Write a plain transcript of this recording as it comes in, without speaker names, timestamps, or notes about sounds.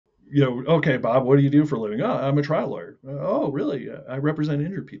okay, Bob, what do you do for a living? Oh, I'm a trial lawyer. Oh, really? I represent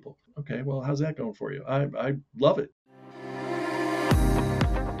injured people. Okay, well, how's that going for you? I love it.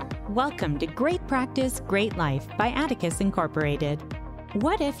 Welcome to Great Practice, Great Life by Atticus Incorporated.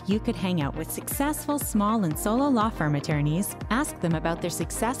 What if you could hang out with successful small and solo law firm attorneys, ask them about their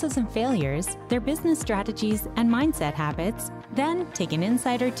successes and failures, their business strategies and mindset habits, then take an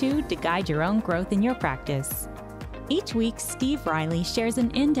insight or two to guide your own growth in your practice? Each week, Steve Riley shares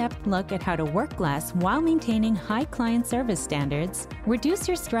an in-depth look at how to work less while maintaining high client service standards, reduce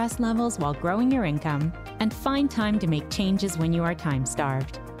your stress levels while growing your income, and find time to make changes when you are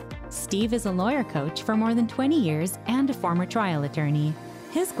time-starved. Steve is a lawyer coach for more than 20 years and a former trial attorney.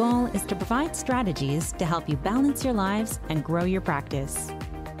 His goal is to provide strategies to help you balance your lives and grow your practice.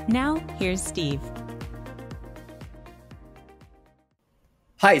 Now, here's Steve.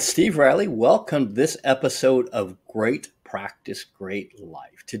 Hi, Steve Riley. Welcome to this episode of Great Practice, Great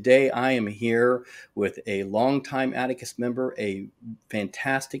Life. Today, I am here with a longtime Atticus member, a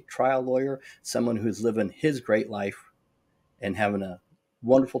fantastic trial lawyer, someone who's living his great life and having a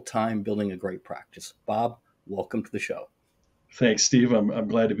wonderful time building a great practice. Bob, welcome to the show. Thanks, Steve. I'm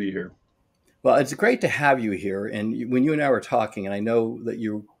glad to be here. Well, it's great to have you here. And when you and I were talking, and I know that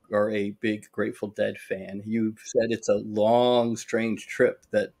you are a big Grateful Dead fan, you said it's a long, strange trip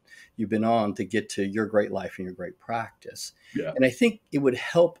that you've been on to get to your great life and your great practice. Yeah. And I think it would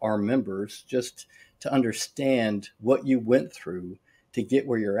help our members just to understand what you went through to get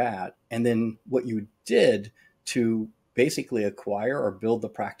where you're at, and then what you did to basically acquire or build the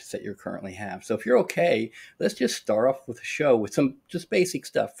practice that you currently have. So if you're okay, let's just start off with the show with some just basic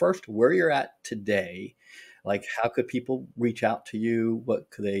stuff. First, where you're at today, like how could people reach out to you? What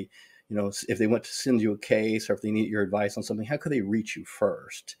could they, if they want to send you a case or if they need your advice on something, how could they reach you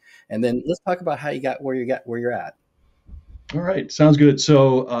first? And then let's talk about how you got where you're at. All right, sounds good.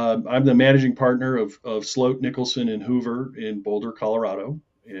 So I'm the managing partner of Sloat, Nicholson, and Hoover in Boulder, Colorado,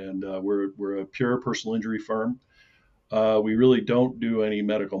 and we're a pure personal injury firm. We really don't do any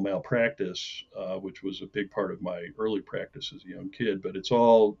medical malpractice, which was a big part of my early practice as a young kid, but it's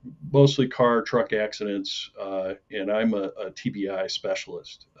all mostly car, truck accidents, and I'm a TBI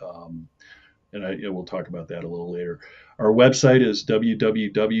specialist. And we'll talk about that a little later. Our website is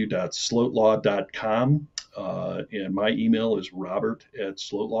www.sloatlaw.com, and my email is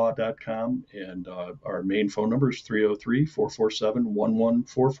robert@sloatlaw.com, and our main phone number is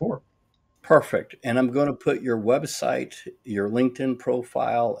 303-447-1144. Perfect. And I'm going to put your website, your LinkedIn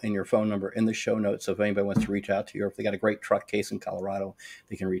profile, and your phone number in the show notes. So if anybody wants to reach out to you, or if they got a great truck case in Colorado,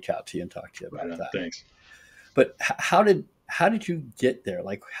 they can reach out to you and talk to you about that. Thanks. But how did you get there?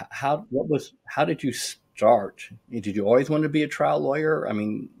 Like how did you start? Did you always want to be a trial lawyer? I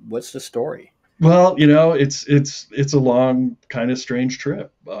mean, what's the story? Well, it's a long, kind of strange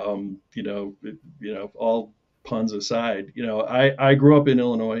trip. All puns aside, I grew up in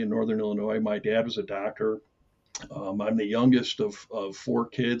Illinois, in northern Illinois. My dad was a doctor. I'm the youngest of four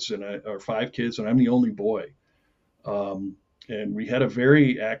kids or five kids, and I'm the only boy. And we had a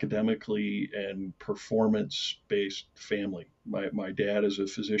very academically and performance-based family. My dad is a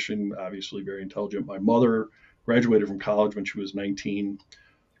physician, obviously very intelligent. My mother graduated from college when she was 19.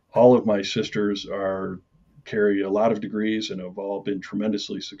 All of my sisters carry a lot of degrees and have all been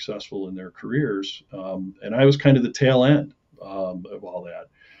tremendously successful in their careers. And I was kind of the tail end of all that.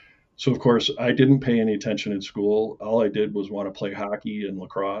 So, of course, I didn't pay any attention in school. All I did was want to play hockey and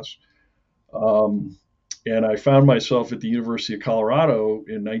lacrosse. And I found myself at the University of Colorado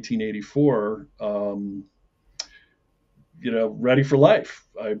in 1984, ready for life.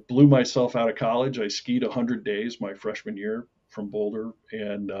 I blew myself out of college. I skied 100 days my freshman year from Boulder,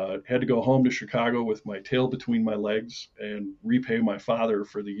 and had to go home to Chicago with my tail between my legs and repay my father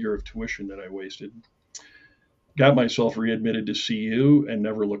for the year of tuition that I wasted. Got myself readmitted to CU and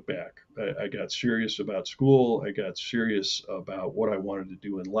never looked back. I got serious about school. I got serious about what I wanted to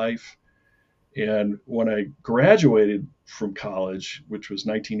do in life. And when I graduated from college, which was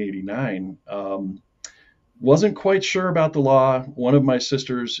 1989, wasn't quite sure about the law. One of my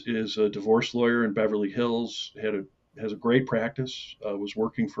sisters is a divorce lawyer in Beverly Hills, has a great practice, was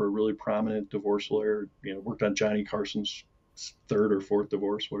working for a really prominent divorce lawyer, worked on Johnny Carson's third or fourth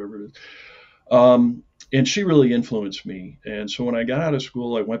divorce, whatever it is. And she really influenced me. And so when I got out of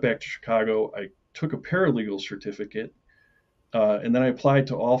school, I went back to Chicago. I took a paralegal certificate, and then I applied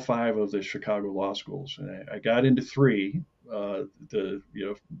to all five of the Chicago law schools. And I got into three, not the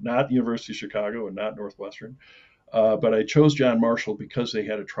University of Chicago and not Northwestern. But I chose John Marshall because they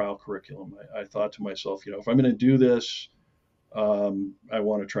had a trial curriculum. I thought to myself, if I'm going to do this, I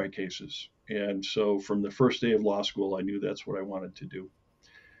want to try cases. And so from the first day of law school, I knew that's what I wanted to do.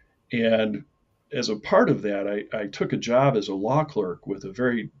 And as a part of that, I took a job as a law clerk with a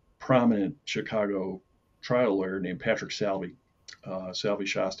very prominent Chicago trial lawyer named Patrick Salvi. Salvi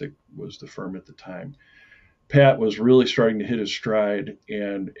Shostak was the firm at the time. Pat was really starting to hit his stride,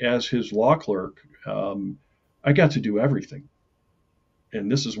 and as his law clerk, I got to do everything. And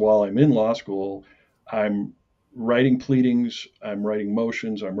this is while I'm in law school. I'm writing pleadings, I'm writing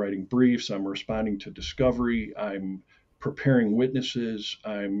motions, I'm writing briefs, I'm responding to discovery, I'm preparing witnesses,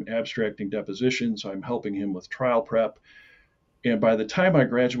 I'm abstracting depositions, I'm helping him with trial prep. And by the time I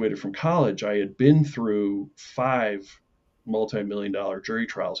graduated from college, I had been through 5 multi-million-dollar jury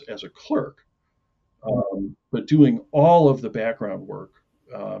trials as a clerk, but doing all of the background work.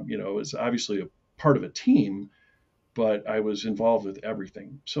 Is obviously a part of a team, but I was involved with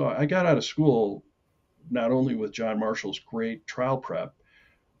everything. So I got out of school not only with John Marshall's great trial prep,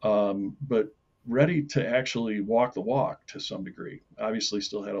 but ready to actually walk the walk to some degree. Obviously,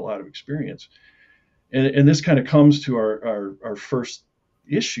 still had a lot of experience. And this kind of comes to our first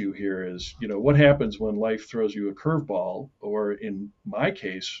issue here is, what happens when life throws you a curveball, or in my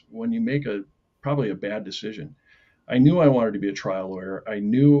case, when you make probably a bad decision. I knew I wanted to be a trial lawyer. I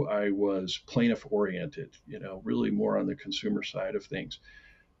knew I was plaintiff oriented, really more on the consumer side of things.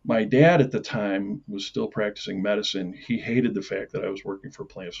 My dad at the time was still practicing medicine. He hated the fact that I was working for a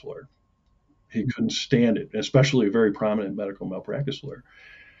plaintiff's lawyer. He couldn't stand it, especially a very prominent medical malpractice lawyer.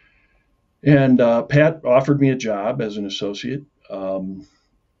 And Pat offered me a job as an associate,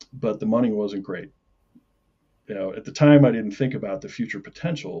 but the money wasn't great. At the time, I didn't think about the future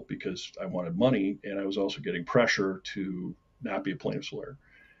potential because I wanted money, and I was also getting pressure to not be a plaintiff's lawyer.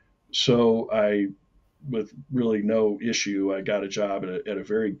 So with really no issue, I got a job at a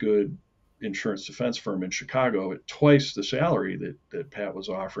very good insurance defense firm in Chicago at twice the salary that Pat was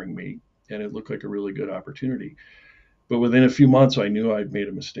offering me, and it looked like a really good opportunity. But within a few months, I knew I'd made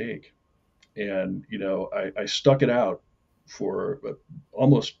a mistake, and I stuck it out for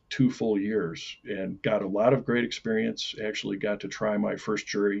almost 2 full years and got a lot of great experience. Actually got to try my first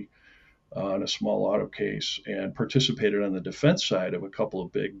jury on a small auto case and participated on the defense side of a couple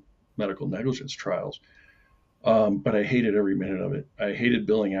of big medical negligence trials. But I hated every minute of it. I hated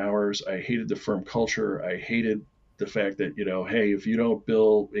billing hours. I hated the firm culture. I hated the fact that, hey, if you don't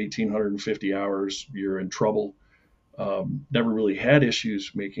bill 1,850 hours, you're in trouble. Never really had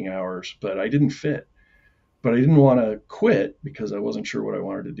issues making hours, but I didn't fit. But I didn't want to quit because I wasn't sure what I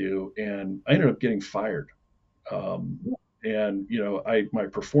wanted to do. And I ended up getting fired. And, my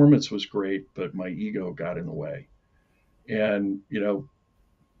performance was great, but my ego got in the way. And,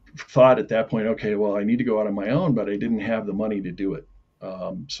 thought at that point, okay, well, I need to go out on my own, but I didn't have the money to do it.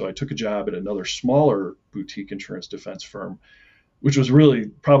 So I took a job at another smaller boutique insurance defense firm, which was really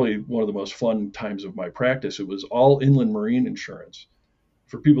probably one of the most fun times of my practice. It was all inland marine insurance.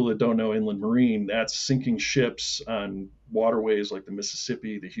 For people that don't know inland marine, that's sinking ships on waterways like the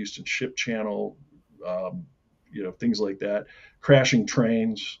Mississippi, the Houston Ship Channel, things like that, crashing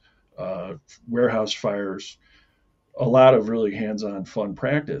trains, warehouse fires, a lot of really hands-on fun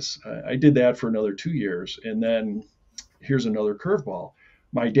practice. I did that for another 2 years. And then here's another curveball.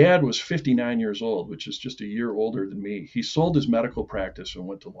 My dad was 59 years old, which is just a year older than me. He sold his medical practice and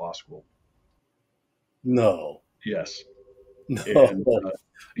went to law school. No. Yes. No. And,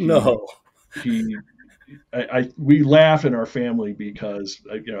 no. We laugh in our family because,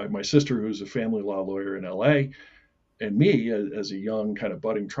 my sister, who's a family law lawyer in LA, and me as a young kind of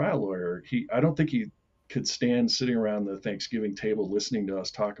budding trial lawyer, I don't think he could stand sitting around the Thanksgiving table listening to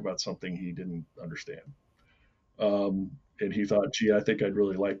us talk about something he didn't understand. And he thought, gee, I think I'd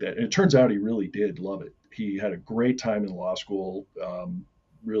really like that. And it turns out he really did love it. He had a great time in law school,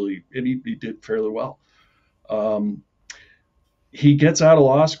 really, and he did fairly well. He gets out of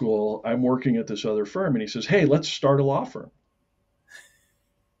law school. I'm working at this other firm, and he says, hey, let's start a law firm.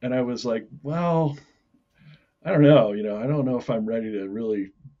 And I was like, well, I don't know. I don't know if I'm ready to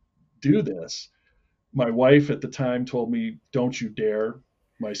really do this. My wife at the time told me, don't you dare.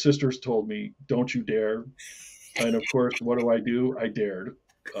 My sisters told me, don't you dare. And of course, what do? I dared.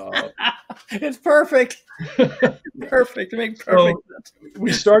 It's perfect. Perfect. It makes perfect sense.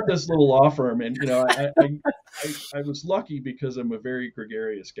 We start this little law firm, and I was lucky because I'm a very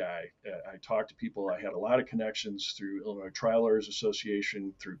gregarious guy. I talk to people. I had a lot of connections through Illinois Trial Lawyers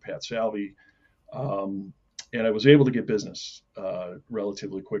Association, through Pat Salvi, and I was able to get business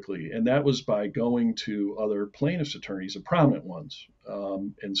relatively quickly. And that was by going to other plaintiffs' attorneys, and prominent ones,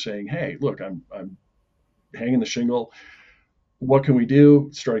 and saying, hey, look, I'm hanging the shingle. What can we do?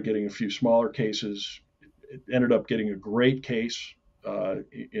 Started getting a few smaller cases. It ended up getting a great case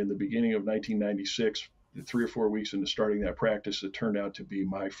in the beginning of 1996 3 or 4 weeks into starting that practice, it turned out to be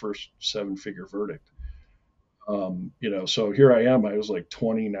my first 7-figure verdict. So here I am. I was like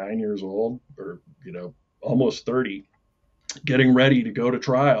 29 years old, or almost 30, getting ready to go to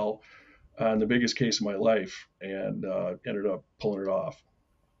trial on the biggest case of my life, and ended up pulling it off,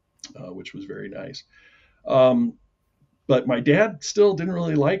 which was very nice. Um, but my dad still didn't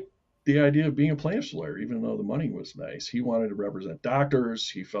really like the idea of being a plaintiff's lawyer, even though the money was nice. He wanted to represent doctors.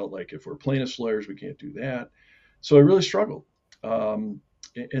 He felt like if we're plaintiff's lawyers, we can't do that. So I really struggled. Um,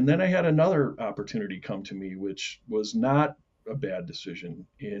 and then I had another opportunity come to me, which was not a bad decision,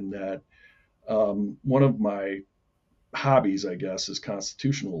 in that one of my hobbies, I guess, is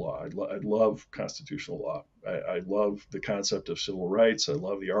constitutional law. I love constitutional law. I love the concept of civil rights. I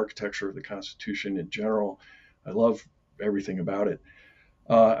love the architecture of the Constitution in general. I love everything about it.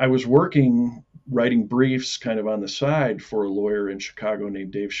 I was writing briefs kind of on the side for a lawyer in Chicago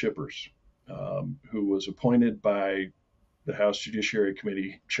named Dave Shippers, who was appointed by the House Judiciary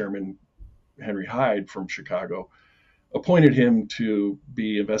Committee Chairman Henry Hyde from Chicago, appointed him to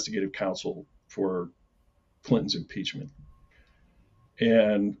be investigative counsel for Clinton's impeachment.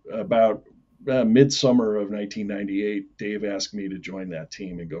 And about midsummer of 1998, Dave asked me to join that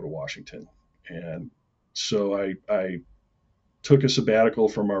team and go to Washington. And so I took a sabbatical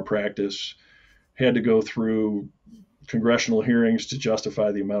from our practice, had to go through congressional hearings to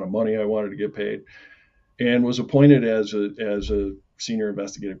justify the amount of money I wanted to get paid, and was appointed as a senior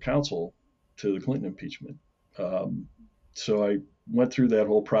investigative counsel to the Clinton impeachment. So I went through that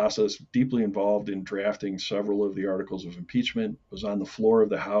whole process, deeply involved in drafting several of the articles of impeachment, was on the floor of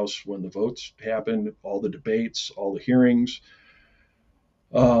the House when the votes happened, all the debates, all the hearings,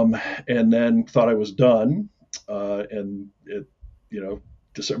 and then thought I was done. And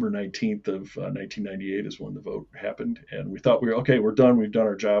December 19th of 1998 is when the vote happened. And we thought okay, we're done. We've done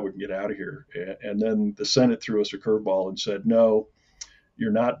our job. We can get out of here. And then the Senate threw us a curveball and said, no,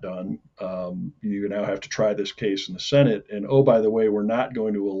 you're not done. You now have to try this case in the Senate. And oh, by the way, we're not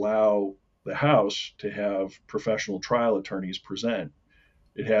going to allow the House to have professional trial attorneys present.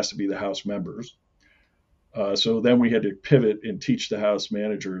 It has to be the House members. So then we had to pivot and teach the House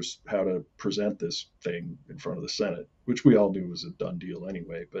managers how to present this thing in front of the Senate, which we all knew was a done deal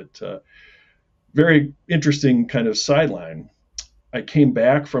anyway. But very interesting kind of sideline. I came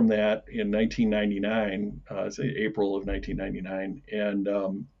back from that in 1999, April of 1999,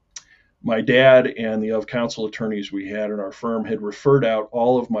 and my dad and the of counsel attorneys we had in our firm had referred out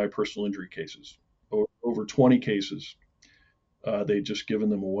all of my personal injury cases, over 20 cases. They'd just given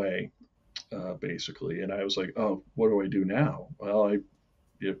them away, basically. And I was like, oh, what do I do now? Well,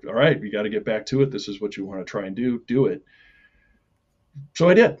 all right, you got to get back to it. This is what you want to try and do it. So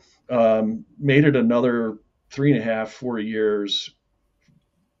I did. Made it another 3.5, 4 years.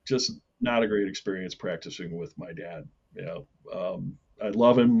 Just not a great experience practicing with my dad. I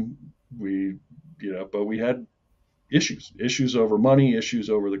love him. But we had issues over money, issues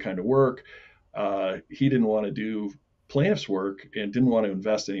over the kind of work. He didn't want to do plaintiff's work and didn't want to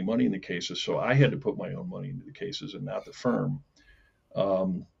invest any money in the cases. So I had to put my own money into the cases and not the firm.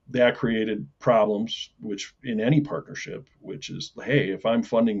 That created problems, which in any partnership, which is, hey, if I'm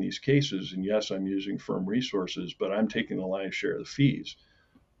funding these cases, and yes, I'm using firm resources, but I'm taking the lion's share of the fees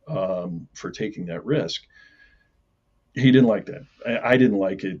for taking that risk. He didn't like that. I didn't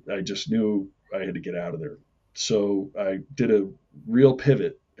like it. I just knew I had to get out of there. So I did a real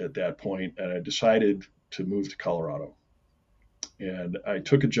pivot at that point, and I decided to move to Colorado. And I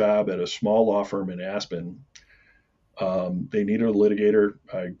took a job at a small law firm in Aspen. They needed a litigator.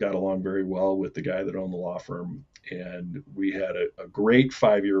 I got along very well with the guy that owned the law firm. And we had a great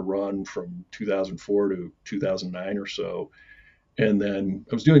 5-year run from 2004 to 2009 or so. And then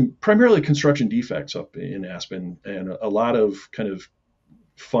I was doing primarily construction defects up in Aspen, and a lot of kind of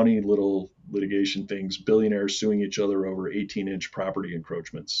funny little litigation things, billionaires suing each other over 18-inch property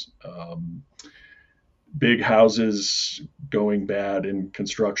encroachments, big houses going bad in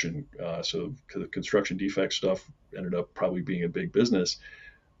construction. So the construction defect stuff ended up probably being a big business.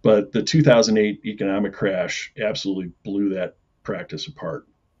 But the 2008 economic crash absolutely blew that practice apart.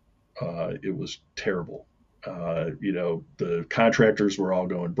 It was terrible. The contractors were all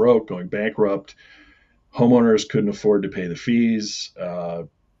going broke, going bankrupt. Homeowners couldn't afford to pay the fees.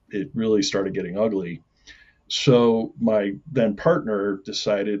 It really started getting ugly. So my then partner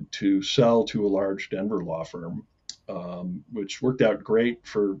decided to sell to a large Denver law firm, which worked out great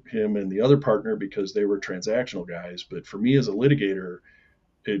for him and the other partner because they were transactional guys. But for me as a litigator,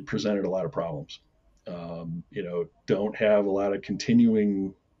 it presented a lot of problems. Don't have a lot of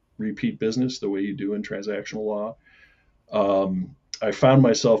continuing repeat business the way you do in transactional law. I found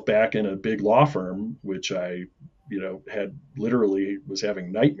myself back in a big law firm, which I, had literally was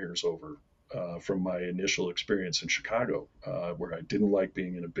having nightmares over from my initial experience in Chicago, where I didn't like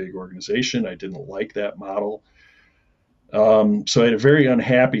being in a big organization. I didn't like that model. So I had a very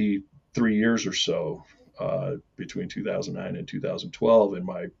unhappy 3 years or so between 2009 and 2012, and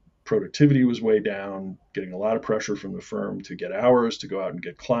my productivity was way down, getting a lot of pressure from the firm to get hours, to go out and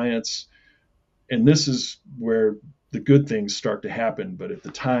get clients. And this is where the good things start to happen. But at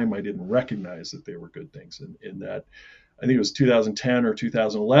the time, I didn't recognize that they were good things. And in that, I think it was 2010 or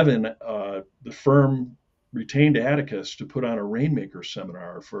 2011, the firm retained Atticus to put on a Rainmaker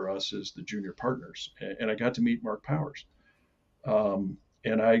seminar for us as the junior partners. And I got to meet Mark Powers. And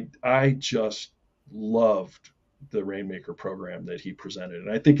I just loved the Rainmaker program that he presented.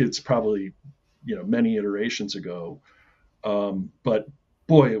 And I think it's probably, many iterations ago. But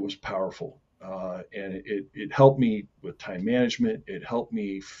boy, it was powerful. And it helped me with time management. It helped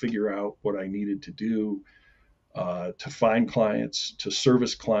me figure out what I needed to do to find clients, to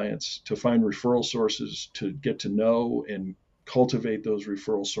service clients, to find referral sources, to get to know and cultivate those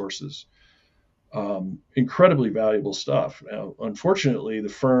referral sources. Incredibly valuable stuff. Now, unfortunately, the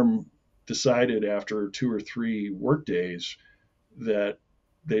firm decided after 2 or 3 work days that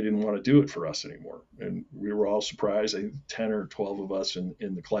they didn't want to do it for us anymore. And we were all surprised. I think 10 or 12 of us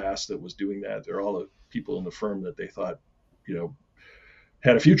in the class that was doing that, they're all the people in the firm that they thought,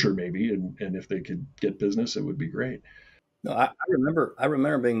 had a future maybe. And if they could get business, it would be great. No, I remember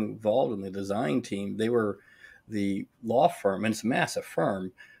being involved in the design team. They were the law firm, and it's a massive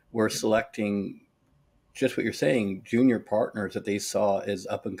firm, were selecting just what you're saying, junior partners that they saw as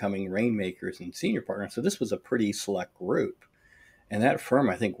up and coming rainmakers and senior partners. So this was a pretty select group. And that firm,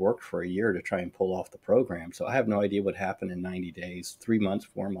 I think, worked for a year to try and pull off the program. So I have no idea what happened in 90 days, 3 months,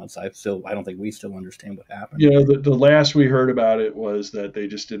 4 months. I don't think we still understand what happened. The last we heard about it was that they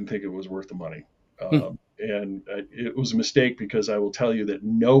just didn't think it was worth the money. And it was a mistake, because I will tell you that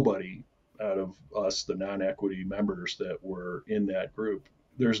nobody out of us, the non-equity members that were in that group,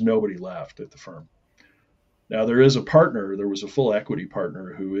 there's nobody left at the firm. Now, there is a partner. There was a full equity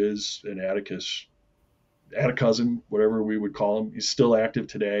partner who is an Atticus cousin, whatever we would call him. He's still active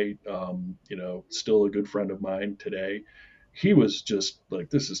today, still a good friend of mine today. He was just like,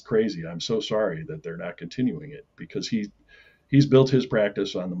 this is crazy. I'm so sorry that they're not continuing it, because he's built his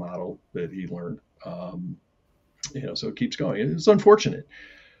practice on the model that he learned. So it keeps going. It's unfortunate.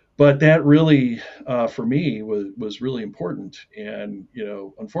 But that really, for me, was really important. And,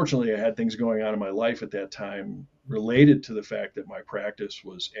 unfortunately, I had things going on in my life at that time related to the fact that my practice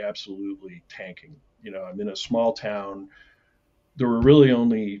was absolutely tanking. I'm in a small town. There were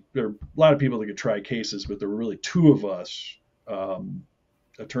a lot of people that could try cases, but there were really 2 of us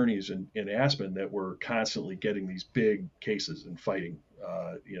attorneys in Aspen that were constantly getting these big cases and fighting.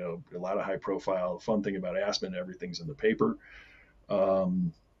 A lot of high profile. The fun thing about Aspen, everything's in the paper.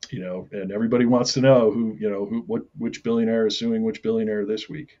 And everybody wants to know which billionaire is suing which billionaire this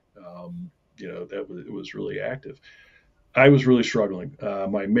week. It was really active. I was really struggling.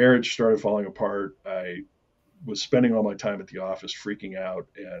 My marriage started falling apart. I was spending all my time at the office freaking out,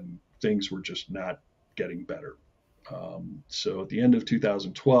 and things were just not getting better. So at the end of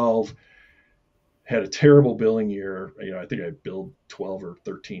 2012, had a terrible billing year. I think I billed 12 or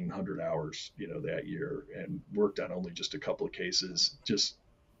 1,300 hours, that year, and worked on only just a couple of cases. Just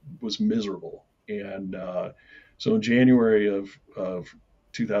was miserable. And so in January of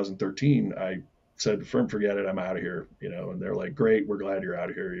 2013, I said to the firm, forget it, I'm out of here. And they're like, great, we're glad you're out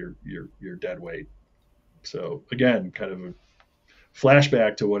of here. You're dead weight. So again, kind of a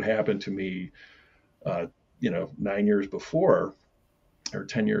flashback to what happened to me, 9 years before, or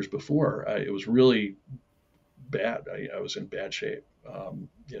 10 years before. It was really bad. I was in bad shape.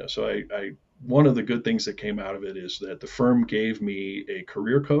 So I one of the good things that came out of it is that the firm gave me a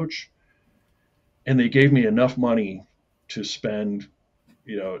career coach, and they gave me enough money to spend,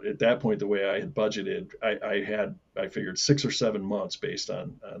 at that point, the way I had budgeted, I figured 6 or 7 months based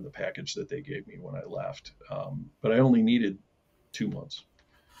on the package that they gave me when I left. But I only needed 2 months.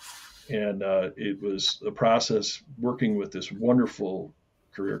 And it was a process working with this wonderful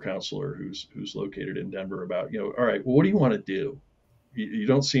career counselor who's located in Denver about, all right, well, what do you want to do? You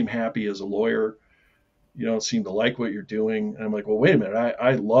don't seem happy as a lawyer. You don't seem to like what you're doing. And I'm like, well, wait a minute.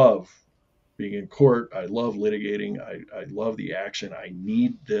 I love being in court. I love litigating. I love the action. I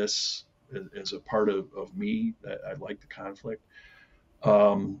need this as a part of me. I like the conflict.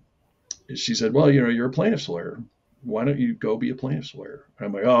 She said, well, you're a plaintiff's lawyer. Why don't you go be a plaintiff's lawyer? And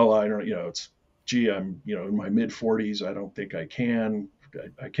I'm like, oh, I don't, I'm, in my mid 40s. I don't think I can.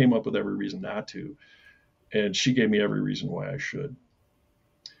 I came up with every reason not to. And she gave me every reason why I should.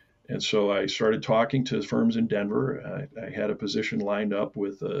 And so I started talking to firms in Denver. I had a position lined up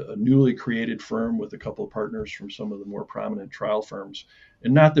with a newly created firm with a couple of partners from some of the more prominent trial firms,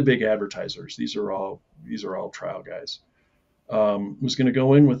 and not the big advertisers. These are all trial guys. Was going to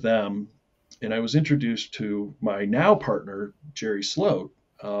go in with them, and I was introduced to my now partner, Jerry Sloat,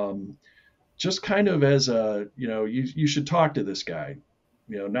 just kind of as a, you should talk to this guy,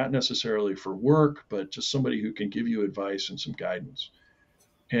 not necessarily for work, but just somebody who can give you advice and some guidance.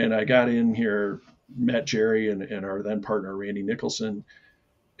 And I got in here, met Jerry and our then partner, Randy Nicholson.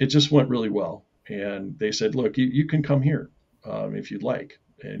 It just went really well. And they said, look, you can come here if you'd like.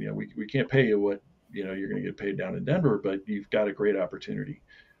 And, we can't pay you what, you're going to get paid down in Denver, but you've got a great opportunity.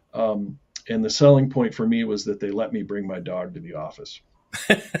 And the selling point for me was that they let me bring my dog to the office.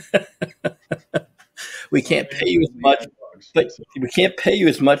 We can't pay you as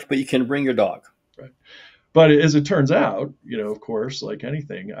much, but you can bring your dog. Right. But as it turns out, of course, like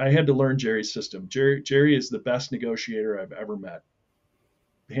anything, I had to learn Jerry's system. Jerry is the best negotiator I've ever met,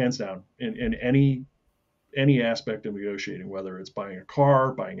 hands down, in any aspect of negotiating, whether it's buying a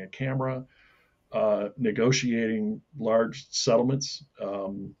car, buying a camera, negotiating large settlements.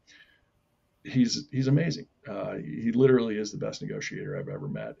 He's amazing. He literally is the best negotiator I've ever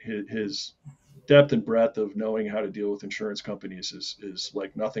met. His depth and breadth of knowing how to deal with insurance companies is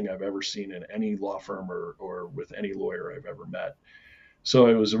like nothing I've ever seen in any law firm or with any lawyer I've ever met. So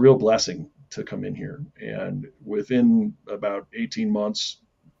it was a real blessing to come in here. And within about 18 months,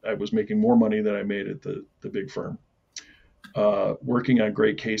 I was making more money than I made at the big firm, working on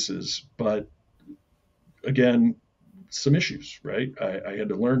great cases. But again, some issues, right? I had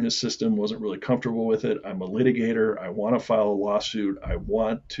to learn his system, wasn't really comfortable with it. I'm a litigator. I want to file a lawsuit. I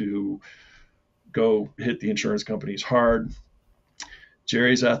want to go hit the insurance companies hard.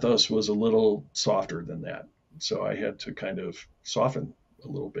 Jerry's ethos was a little softer than that. So I had to kind of soften a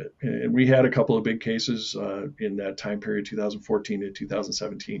little bit. And we had a couple of big cases in that time period, 2014 to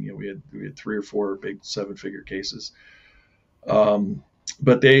 2017. We had 3 or 4 big 7-figure cases.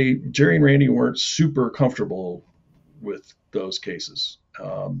 But Jerry and Randy weren't super comfortable with those cases.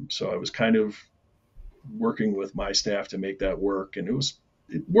 So I was kind of working with my staff to make that work, and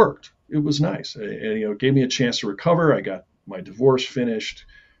it worked. It was nice. And it gave me a chance to recover. I got my divorce finished,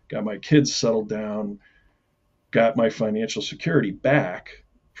 got my kids settled down, got my financial security back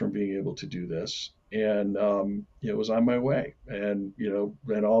from being able to do this, and it was on my way. And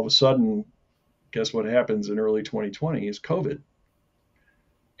then all of a sudden, guess what happens in early 2020 is COVID.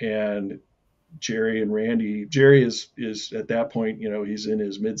 And Jerry and Randy, Jerry is at that point, he's in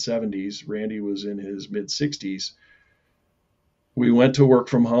his mid 70s. Randy was in his mid 60s. We went to work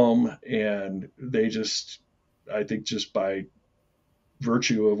from home, and they I think just by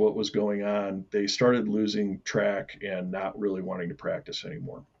virtue of what was going on, they started losing track and not really wanting to practice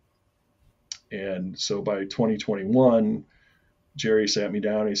anymore. And so by 2021, Jerry sat me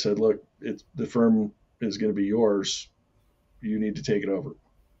down and he said, look, the firm is going to be yours. You need to take it over.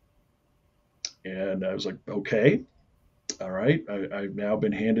 And I was like, okay, all right. I've now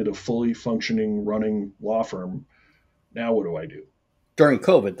been handed a fully functioning, running law firm. Now what do I do? During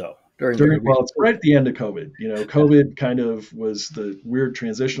COVID, though. Well, it's right at the end of COVID. COVID kind of was the weird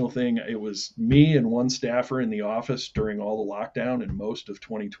transitional thing. It was me and one staffer in the office during all the lockdown and most of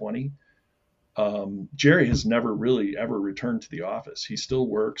 2020. Jerry has never really ever returned to the office. He still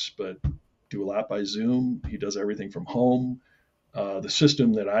works, but do a lot by Zoom. He does everything from home. The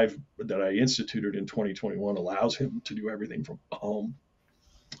system that I instituted in 2021 allows him to do everything from home.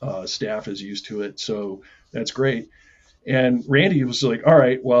 Staff is used to it, so that's great. And Randy was like, all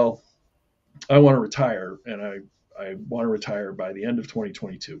right, well, I want to retire, and I want to retire by the end of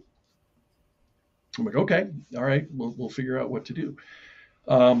 2022. I'm like, okay, all right, we'll figure out what to do.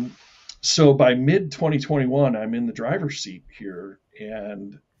 So by mid 2021, I'm in the driver's seat here,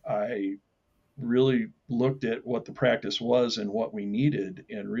 and I really looked at what the practice was and what we needed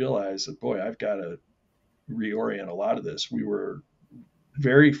and realized that, boy, I've got to reorient a lot of this. We were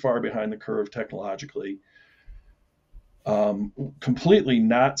very far behind the curve technologically, completely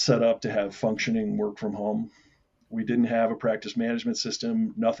not set up to have functioning work from home. We didn't have a practice management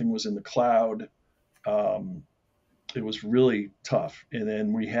system. Nothing was in the cloud. It was really tough. And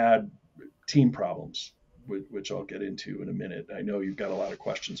then we had team problems, which I'll get into in a minute. I know you've got a lot of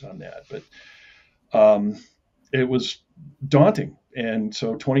questions on that, but it was daunting. And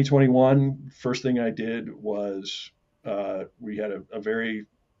so 2021, first thing I did was we had a very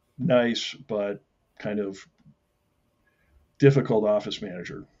nice but kind of difficult office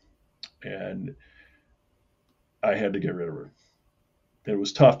manager, and I had to get rid of her. It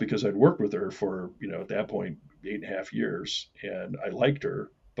was tough because I'd worked with her for, at that point, 8.5 years, and I liked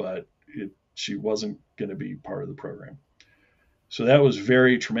her, but she wasn't going to be part of the program. So that was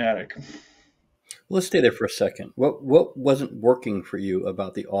very traumatic. Let's stay there for a second. What wasn't working for you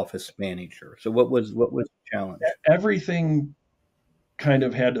about the office manager? So what was the challenge? Everything kind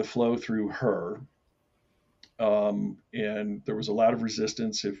of had to flow through her. And there was a lot of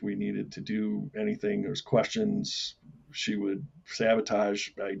resistance if we needed to do anything. There was questions. She would sabotage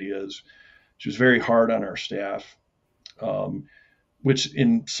ideas. She was very hard on our staff, which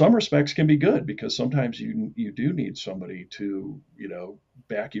in some respects can be good because sometimes you do need somebody to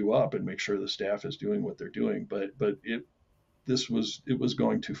back you up and make sure the staff is doing what they're doing. But it was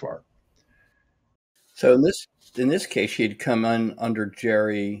going too far. So in this case, she'd come in under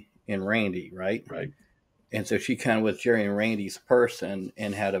Jerry and Randy, right? Right. And so she kind of was Jerry and Randy's person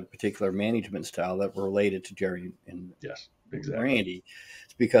and had a particular management style that were related to Jerry and Yes, exactly. Randy.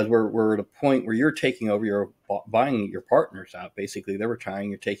 It's because we're at a point where you're taking over, you're buying your partners out. Basically, they were trying,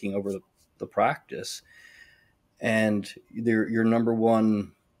 you're taking over the practice. And your number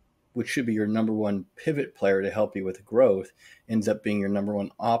one, which should be your number one pivot player to help you with growth, ends up being your number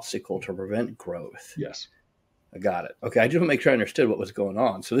one obstacle to prevent growth. Yes. I got it. Okay. I just want to make sure I understood what was going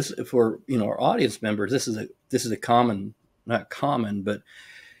on. So this, for our audience members, this is a common, not common, but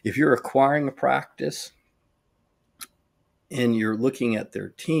if you're acquiring a practice and you're looking at their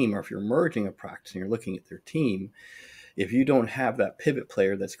team, or if you're merging a practice and you're looking at their team, if you don't have that pivot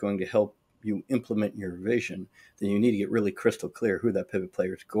player that's going to help you implement your vision, then you need to get really crystal clear who that pivot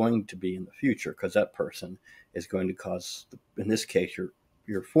player is going to be in the future, because that person is going to cause, in this case, your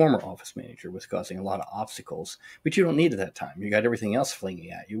former office manager was causing a lot of obstacles, which you don't need at that time. You got everything else flinging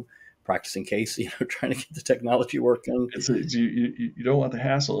at you, practicing case, trying to get the technology working. You don't want the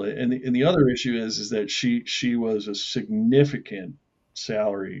hassle. And the other issue is that she was a significant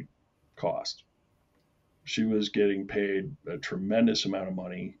salary cost. She was getting paid a tremendous amount of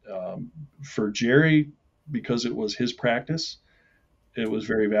money. For Jerry, because it was his practice, it was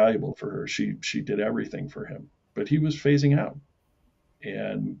very valuable for her. She did everything for him, but he was phasing out.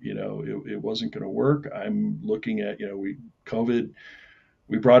 And it wasn't going to work. I'm looking at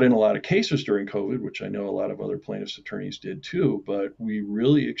we brought in a lot of cases during COVID, which I know a lot of other plaintiffs' attorneys did too. But we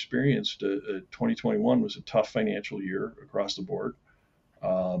really experienced 2021 was a tough financial year across the board,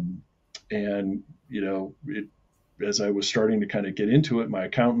 and as I was starting to kind of get into it, my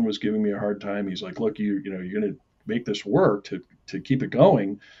accountant was giving me a hard time. He's like, "Look, you're going to make this work to keep it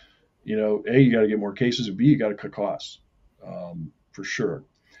going. A, you got to get more cases, and B, you got to cut costs." For sure.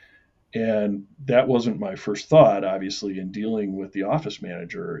 And that wasn't my first thought, obviously, in dealing with the office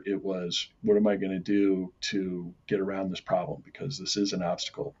manager. It was, what am I going to do to get around this problem? Because this is an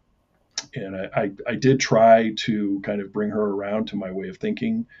obstacle. And I did try to kind of bring her around to my way of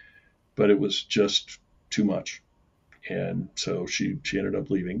thinking, but it was just too much. And so she ended up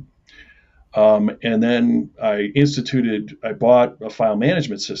leaving. And then I bought a file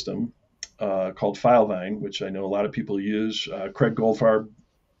management system called FileVine, which I know a lot of people use. Craig Goldfarb,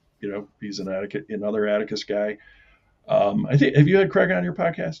 he's another Atticus guy. I think, have you had Craig on your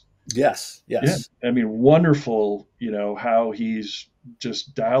podcast? Yes. Yeah. I mean, wonderful, how he's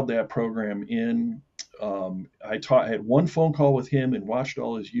just dialed that program in. I had one phone call with him and watched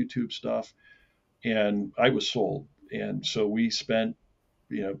all his YouTube stuff, and I was sold. And so we spent,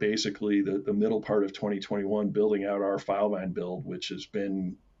 basically the middle part of 2021 building out our FileVine build, which has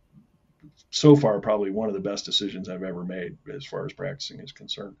been so far probably one of the best decisions I've ever made as far as practicing is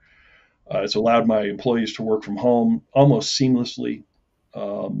concerned. It's allowed my employees to work from home almost seamlessly,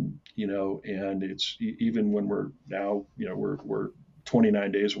 and it's even when we're now, we're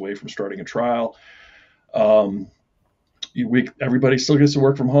 29 days away from starting a trial. Everybody still gets to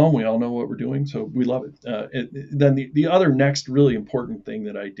work from home. We all know what we're doing, so we love it. Then the other next really important thing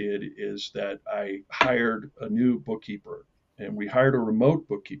that I did is that I hired a new bookkeeper, and we hired a remote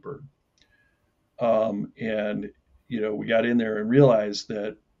bookkeeper. And we got in there and realized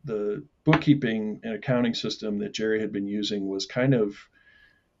that the bookkeeping and accounting system that Jerry had been using was kind of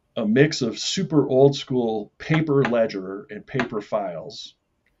a mix of super old school paper ledger and paper files,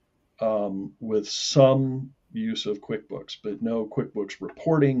 with some use of QuickBooks, but no QuickBooks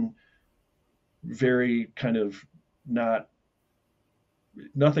reporting, very kind of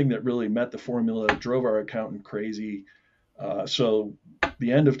nothing that really met the formula, drove our accountant crazy. So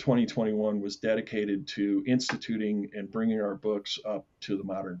the end of 2021 was dedicated to instituting and bringing our books up to the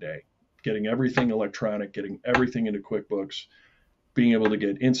modern day, getting everything electronic, getting everything into QuickBooks, being able to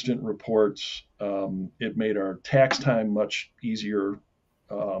get instant reports. It made our tax time much easier.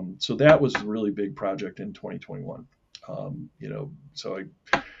 So that was a really big project in 2021. So I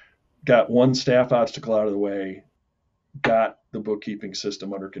got one staff obstacle out of the way, got the bookkeeping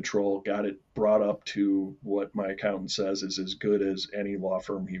system under control, got it brought up to what my accountant says is as good as any law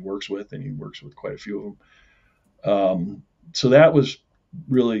firm he works with, and he works with quite a few of them. So that was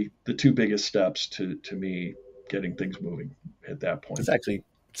really the two biggest steps to me getting things moving at that point.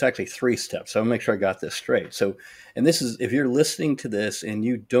 It's actually three steps. So I'll make sure I got this straight. So, and this is, if you're listening to this and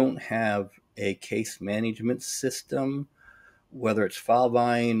you don't have a case management system, whether it's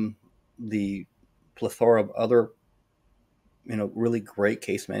Filevine, the plethora of other, really great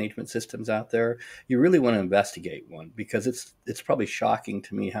case management systems out there, you really want to investigate one, because it's probably shocking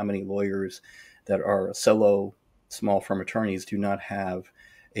to me how many lawyers that are solo small firm attorneys do not have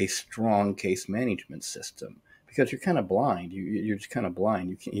a strong case management system, because you're kind of blind. You're just kind of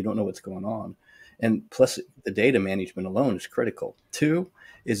blind. You don't know what's going on. And plus, the data management alone is critical. Two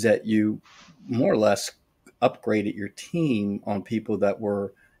is that you more or less upgraded your team on people that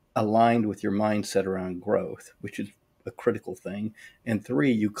were aligned with your mindset around growth, which is a critical thing. And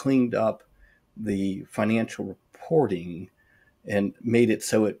three, you cleaned up the financial reporting and made it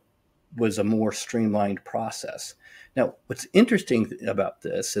so it was a more streamlined process. Now, what's interesting about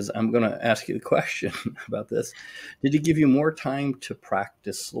this is, I'm going to ask you a question about this. Did it give you more time to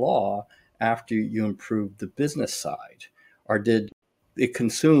practice law after you improved the business side, or did it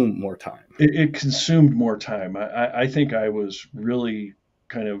consume more time? It consumed more time. I think I was really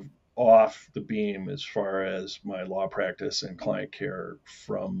kind of off the beam as far as my law practice and client care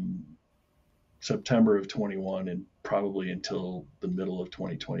from September of 21 and probably until the middle of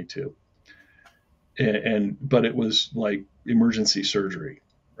 2022. But it was like emergency surgery,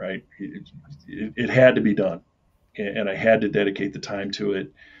 right? It had to be done, and I had to dedicate the time to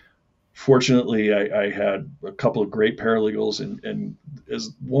it. Fortunately, I had a couple of great paralegals, and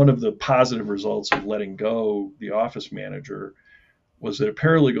as one of the positive results of letting go the office manager was that a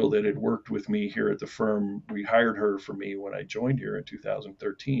paralegal that had worked with me here at the firm, we hired her for me when I joined here in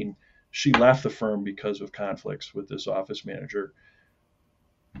 2013. She left the firm because of conflicts with this office manager.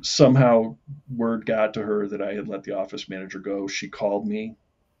 Somehow word got to her that I had let the office manager go. She called me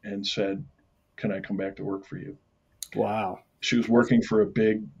and said, "Can I come back to work for you?" Wow. She was working for a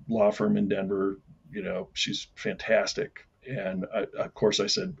big law firm in Denver. She's fantastic. And of course I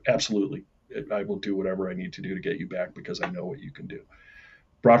said, absolutely. I will do whatever I need to do to get you back, because I know what you can do.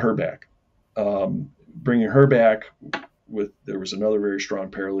 Brought her back. Bringing her back there was another very strong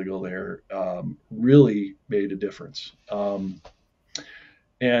paralegal there, really made a difference.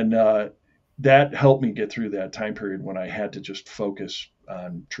 And that helped me get through that time period when I had to just focus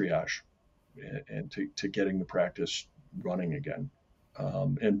on triage and to getting the practice running again.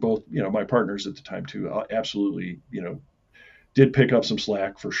 And both, my partners at the time too, absolutely, did pick up some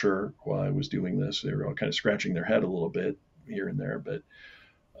slack for sure while I was doing this. They were all kind of scratching their head a little bit here and there, but,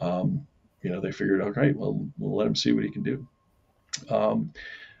 they figured, okay, well, we'll let him see what he can do.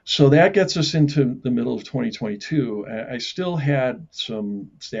 So that gets us into the middle of 2022. I still had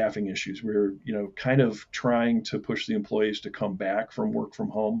some staffing issues. We were, kind of trying to push the employees to come back from work from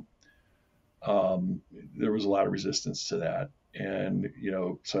home. There was a lot of resistance to that. And,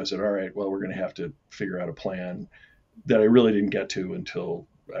 so I said, all right, well, we're going to have to figure out a plan that I really didn't get to until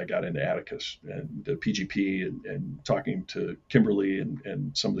I got into Atticus and the PGP, and talking to Kimberly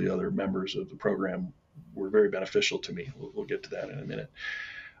and some of the other members of the program were very beneficial to me. We'll get to that in a minute.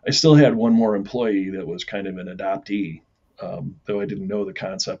 I still had one more employee that was kind of an adoptee, though I didn't know the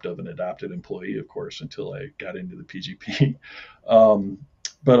concept of an adopted employee, of course, until I got into the PGP.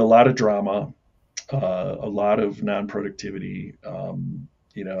 But a lot of drama, a lot of non-productivity.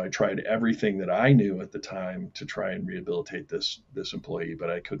 I tried everything that I knew at the time to try and rehabilitate this employee, but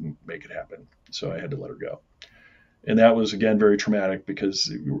I couldn't make it happen. So I had to let her go. And that was, again, very traumatic,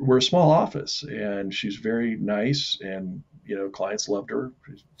 because we're a small office and she's very nice, and, clients loved her,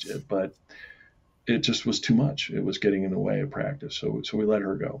 but it just was too much. It was getting in the way of practice. So we let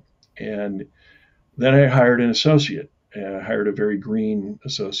her go. And then I hired an associate. And I hired a very green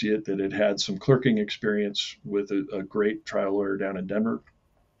associate that had some clerking experience with a great trial lawyer down in Denver.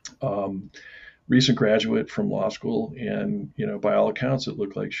 Recent graduate from law school, and by all accounts it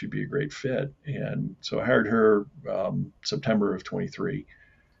looked like she'd be a great fit. And so I hired her September of 22,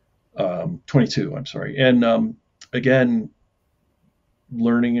 I'm sorry. And again,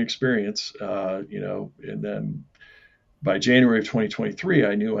 learning experience, and then by January of 2023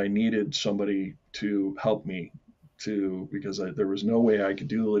 I knew I needed somebody to help me because there was no way I could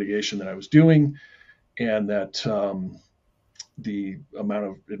do the litigation that I was doing, and that the amount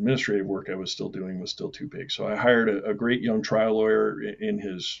of administrative work I was still doing was still too big. So I hired a great young trial lawyer in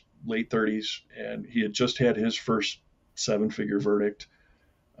his late 30s, and he had just had his first 7-figure verdict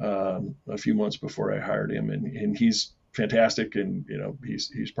a few months before I hired him. And he's fantastic, and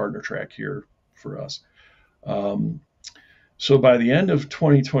he's partner track here for us. So by the end of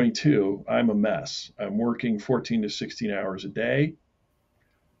 2022, I'm a mess. I'm working 14 to 16 hours a day.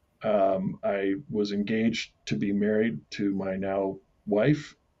 I was engaged to be married to my now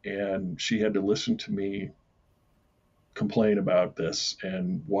wife, and she had to listen to me complain about this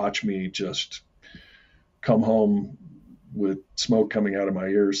and watch me just come home with smoke coming out of my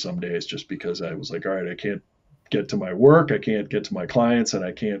ears some days, just because I was like, all right, I can't get to my work, I can't get to my clients, and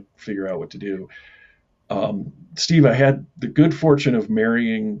I can't figure out what to do. Steve, I had the good fortune of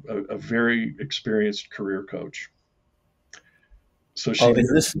marrying a very experienced career coach. So she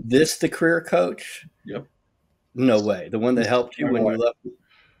is this the career coach? Yep. No way. The one that helped you when you left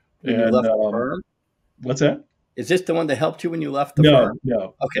the firm? What's that? Is this the one that helped you when you left the firm?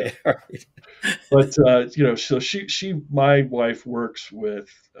 No. Okay. All right. But so my wife works with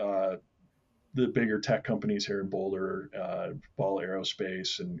the bigger tech companies here in Boulder, Ball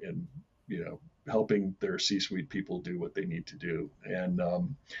Aerospace, and helping their C-suite people do what they need to do. And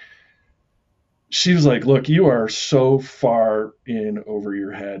she was like, look, you are so far in over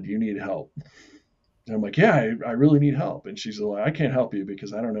your head. You need help. And I'm like, yeah, I really need help. And she's like, I can't help you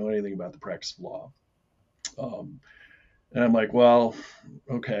because I don't know anything about the practice of law. And I'm like, well,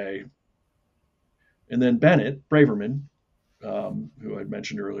 okay. And then Bennett Braverman, who I'd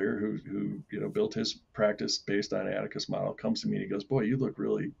mentioned earlier, who built his practice based on Atticus model, comes to me and he goes, boy, you look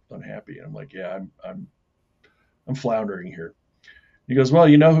really unhappy. And I'm like, yeah, I'm floundering here. He goes, well,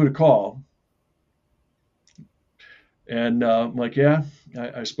 you know who to call. And I'm like, yeah,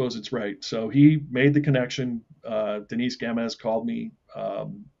 I suppose it's right. So he made the connection. Denise Gamez called me,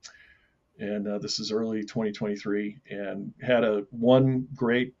 and this is early 2023, and had one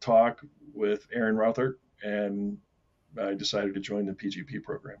great talk with Aaron Routhert, and I decided to join the PGP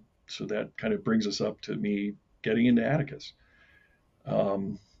program. So that kind of brings us up to me getting into Atticus.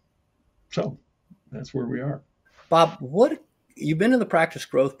 So that's where we are. Bob, you've been in the practice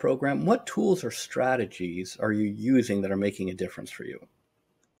growth program. What tools or strategies are you using that are making a difference for you?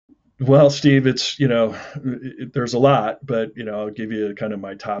 Well, Steve, it's, there's a lot, but, I'll give you kind of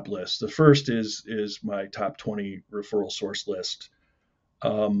my top list. The first is my top 20 referral source list.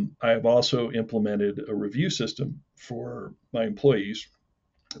 I have also implemented a review system for my employees,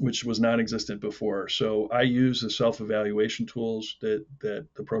 which was non-existent before. So I use the self-evaluation tools that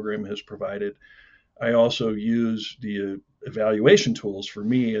the program has provided. I also use the evaluation tools for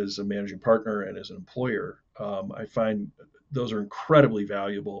me as a managing partner and as an employer. I find those are incredibly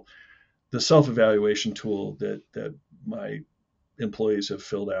valuable. The self-evaluation tool that my employees have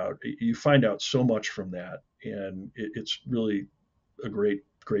filled out, you find out so much from that, and it's really a great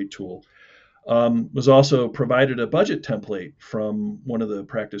tool. Was also provided a budget template from one of the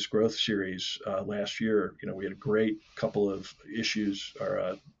practice growth series last year. We had a great couple of issues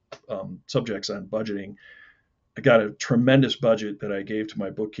or subjects on budgeting. I got a tremendous budget that I gave to my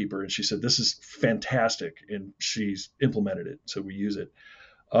bookkeeper, and she said, this is fantastic, and she's implemented it, so we use it.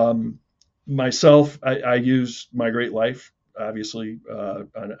 Myself, I use My Great Life, obviously,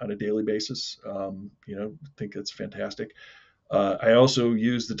 on a daily basis. Think it's fantastic. I also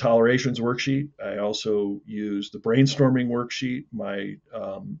use the tolerations worksheet. I also use the brainstorming worksheet. My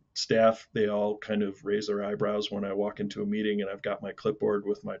staff, they all kind of raise their eyebrows when I walk into a meeting and I've got my clipboard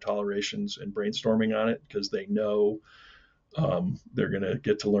with my tolerations and brainstorming on it, because they know they're going to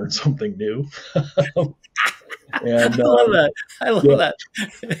get to learn something new. And, I love that. I love that.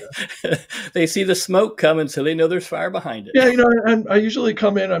 They see the smoke coming, so they know there's fire behind it. Yeah, and I usually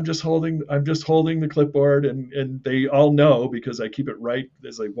come in. I'm just holding the clipboard, and they all know, because I keep it right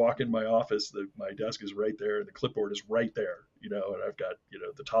as I walk in my office. My desk is right there, and the clipboard is right there. And I've got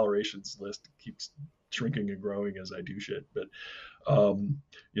the tolerations list keeps shrinking and growing as I do shit, but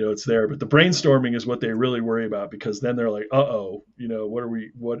it's there. But the brainstorming is what they really worry about, because then they're like,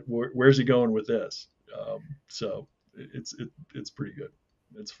 where's he going with this? So it's pretty good.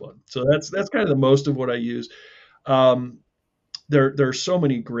 It's fun. So that's kind of the most of what I use. There are so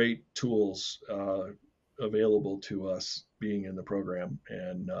many great tools available to us being in the program,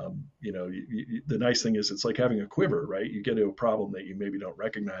 and the nice thing is it's like having a quiver, right? You get to a problem that you maybe don't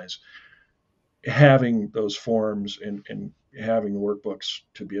recognize. Having those forms and having the workbooks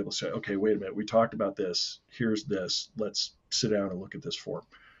to be able to say, okay, wait a minute, we talked about this. Here's this. Let's sit down and look at this form.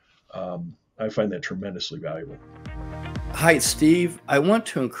 I find that tremendously valuable. Hi, Steve. I want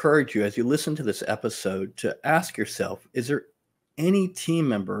to encourage you, as you listen to this episode, to ask yourself, is there any team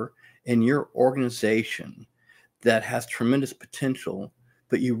member in your organization that has tremendous potential,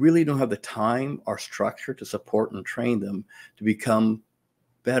 but you really don't have the time or structure to support and train them to become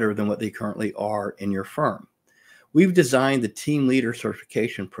better than what they currently are in your firm? We've designed the Team Leader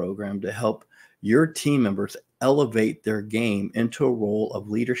Certification Program to help your team members elevate their game into a role of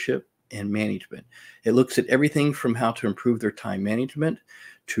leadership and management. It looks at everything from how to improve their time management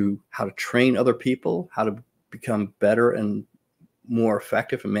to how to train other people, how to become better and more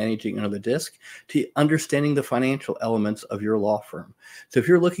effective in managing under the disc, to understanding the financial elements of your law firm. So if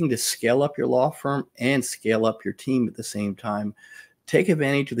you're looking to scale up your law firm and scale up your team at the same time, take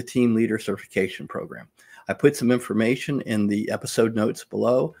advantage of the Team Leader Certification Program. I put some information in the episode notes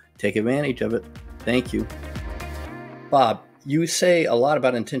below. Take advantage of it. Thank you. Bob, you say a lot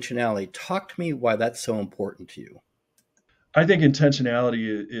about intentionality. Talk to me why that's so important to you. I think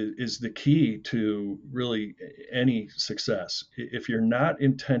intentionality is the key to really any success. If you're not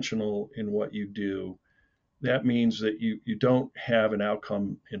intentional in what you do, that means that you don't have an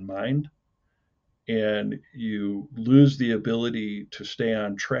outcome in mind, and you lose the ability to stay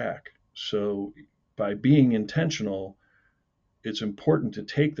on track. So by being intentional, it's important to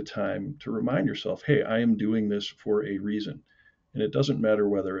take the time to remind yourself, hey, I am doing this for a reason. And it doesn't matter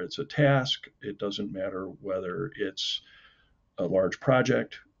whether it's a task, it doesn't matter whether it's a large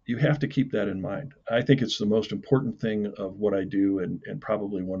project. You have to keep that in mind. I think it's the most important thing of what I do, and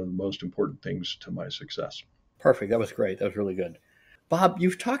probably one of the most important things to my success. Perfect. That was great. That was really good. Bob,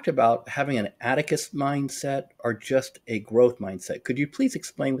 you've talked about having an Atticus mindset or just a growth mindset. Could you please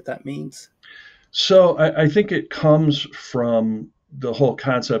explain what that means? So I think it comes from the whole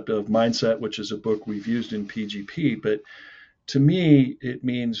concept of mindset, which is a book we've used in PGP. But to me, it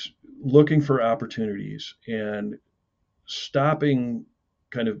means looking for opportunities and stopping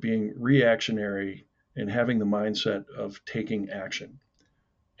kind of being reactionary and having the mindset of taking action.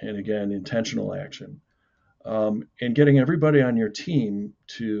 And again, intentional action. And getting everybody on your team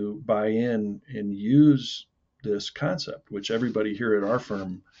to buy in and use this concept, which everybody here at our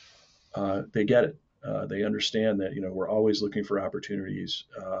firm, they get it. They understand that we're always looking for opportunities.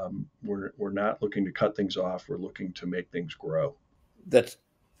 We're not looking to cut things off. We're looking to make things grow. That's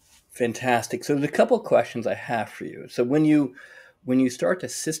fantastic. So there's a couple of questions I have for you. So when you start to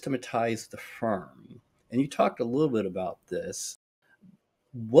systematize the firm, and you talked a little bit about this,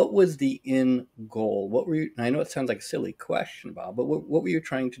 what was the end goal? What were you, and I know it sounds like a silly question, Bob, but what were you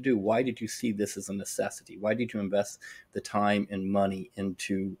trying to do? Why did you see this as a necessity? Why did you invest the time and money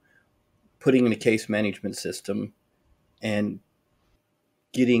into putting in a case management system and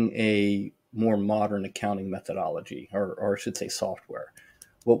getting a more modern accounting methodology, or I should say software?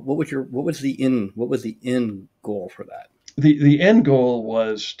 What was the end goal for that? The end goal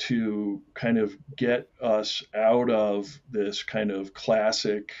was to kind of get us out of this kind of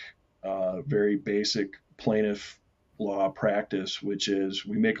classic, very basic plaintiff law practice, which is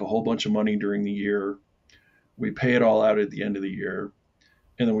we make a whole bunch of money during the year, we pay it all out at the end of the year,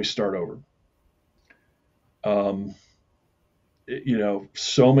 and then we start over.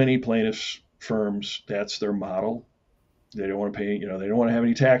 So many plaintiffs firms, that's their model. They don't want to pay, they don't want to have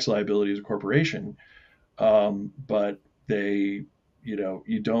any tax liability as a corporation, but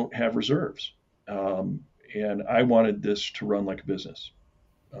you don't have reserves. And I wanted this to run like a business,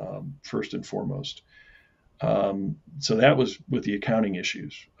 first and foremost. So that was with the accounting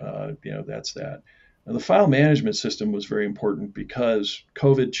issues. That's that. Now, the file management system was very important because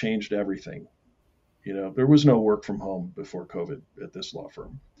COVID changed everything. There was no work from home before COVID at this law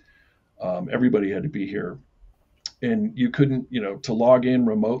firm. Everybody had to be here. And you couldn't, to log in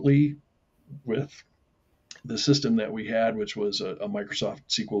remotely with the system that we had, which was a Microsoft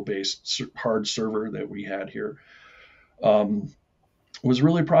SQL-based hard server that we had here, was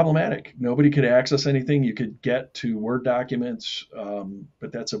really problematic. Nobody could access anything. You could get to Word documents,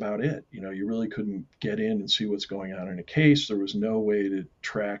 but that's about it. You really couldn't get in and see what's going on in a case. There was no way to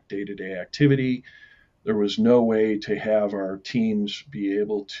track day-to-day activity. There was no way to have our teams be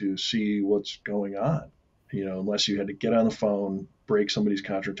able to see what's going on, unless you had to get on the phone, break somebody's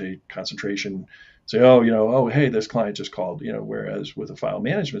concentration, say, hey, this client just called, whereas with a file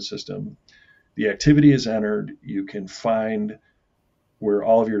management system, the activity is entered. You can find where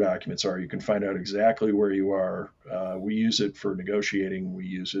all of your documents are. You can find out exactly where you are. We use it for negotiating. We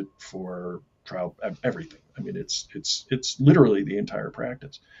use it for trial, everything. I mean, it's literally the entire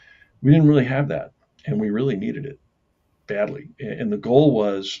practice. We didn't really have that, and we really needed it badly. And the goal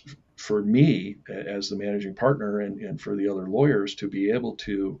was for me as the managing partner and for the other lawyers to be able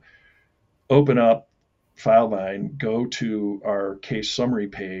to open up FileVine, go to our case summary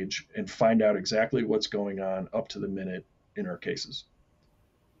page, and find out exactly what's going on up to the minute in our cases.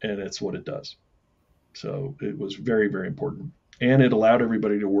 And it's what it does. So it was very, very important. And it allowed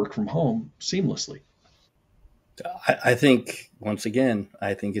everybody to work from home seamlessly. I think, once again,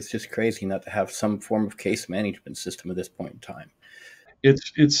 I think it's just crazy not to have some form of case management system at this point in time.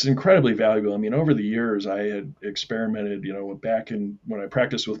 It's incredibly valuable. I mean, over the years, I had experimented. Back in when I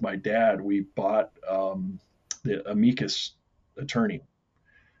practiced with my dad, we bought the Amicus attorney,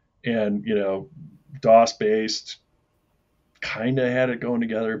 and DOS based, kind of had it going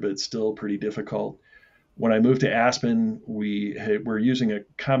together, but still pretty difficult. When I moved to Aspen, we're using a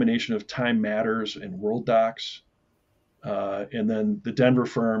combination of Time Matters and World Docs, and then the Denver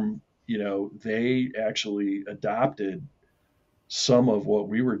firm, they actually adopted some of what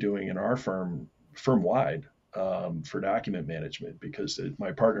we were doing in our firm wide, for document management, because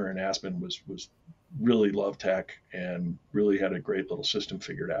my partner in Aspen was really loved tech and really had a great little system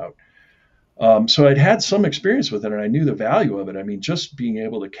figured out. So I'd had some experience with it, and I knew the value of it. I mean, just being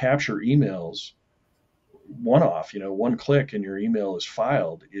able to capture emails one off, one click and your email is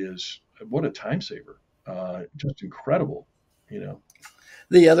filed, is what a time saver. Just incredible, you know.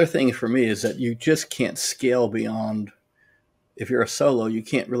 The other thing for me is that you just can't scale beyond, if you're a solo, you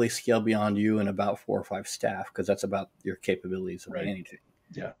can't really scale beyond you and about 4 or 5 staff, because that's about your capabilities of Right. managing.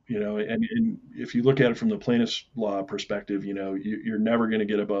 Yeah, and if you look at it from the plaintiff's law perspective, you're never going to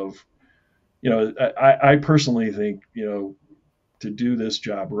get above. I personally think, to do this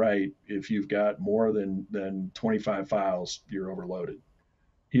job right, if you've got more than 25 files, you're overloaded,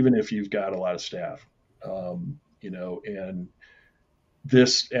 even if you've got a lot of staff. And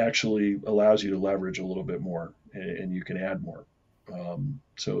this actually allows you to leverage a little bit more, and you can add more.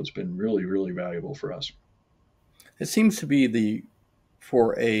 So it's been really, really valuable for us. It seems to be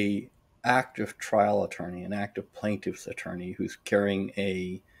for a active trial attorney, an active plaintiff's attorney who's carrying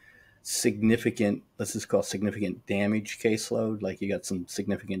a significant, let's just call significant damage caseload, like you got some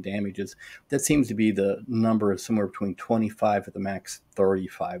significant damages, that seems to be the number of somewhere between 25 at the max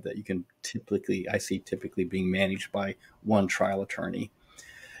 35 that you can I see typically being managed by one trial attorney.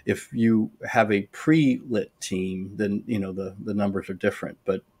 If you have a pre-lit team, then the numbers are different.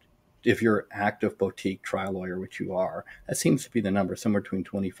 But if you're an active boutique trial lawyer, which you are, that seems to be the number, somewhere between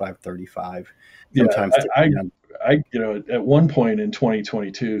 25, 35. Sometimes at one point in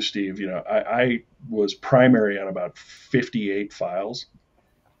 2022, Steve, I was primary on about 58 files.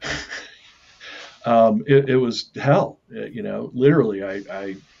 It was hell. Literally,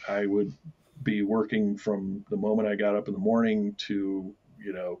 I would be working from the moment I got up in the morning to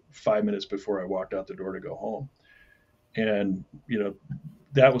 5 minutes before I walked out the door to go home, and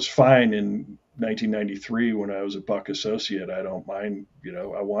that was fine in 1993 when I was a Buck associate. I don't mind,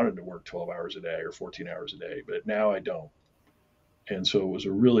 I wanted to work 12 hours a day or 14 hours a day, but now I don't. And so it was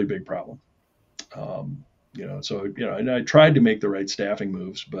a really big problem. And I tried to make the right staffing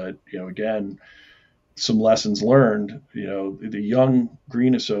moves, but, again, some lessons learned. The young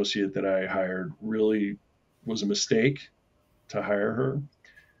green associate that I hired really was a mistake to hire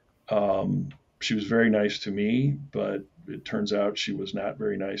her. She was very nice to me, but it turns out she was not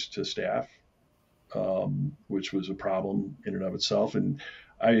very nice to staff, which was a problem in and of itself. And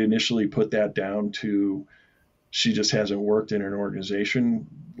I initially put that down to, she just hasn't worked in an organization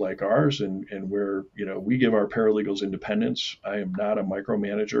like ours, and where we give our paralegals independence. I am not a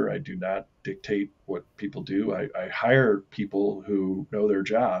micromanager. I do not dictate what people do. I hire people who know their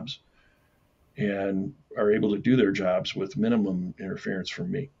jobs and are able to do their jobs with minimum interference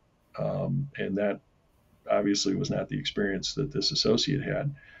from me. And that obviously was not the experience that this associate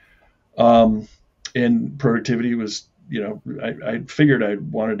had. And productivity was, I figured I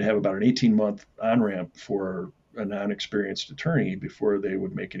wanted to have about an 18-month on-ramp for a non-experienced attorney before they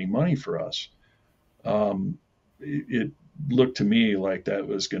would make any money for us. It looked to me like that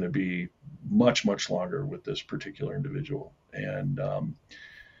was going to be much, much longer with this particular individual. And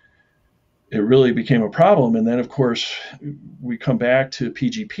it really became a problem. And then, of course, we come back to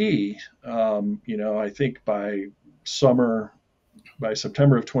PGP. I think by September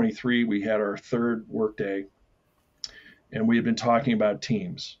of 23, we had our third workday, and we had been talking about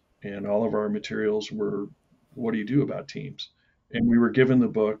teams, and all of our materials were, what do you do about teams? And we were given the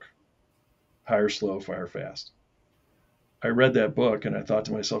book, Hire Slow, Fire Fast. I read that book and I thought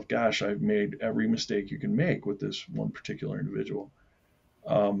to myself, gosh, I've made every mistake you can make with this one particular individual.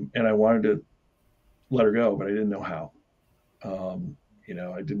 And I wanted to let her go, but I didn't know how.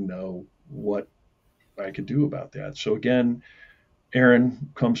 I didn't know what I could do about that. So again,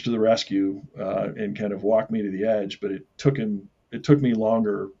 Aaron comes to the rescue, and kind of walked me to the edge, but it took me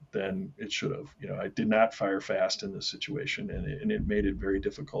longer than it should have. I did not fire fast in this situation, and it made it very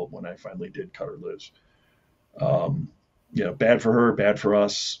difficult when I finally did cut her loose. Bad for her, bad for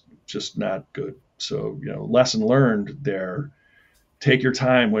us, just not good. So, lesson learned there. take your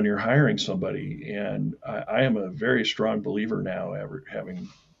time when you're hiring somebody. And I am a very strong believer now, ever having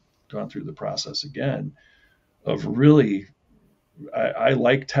gone through the process again, of really, I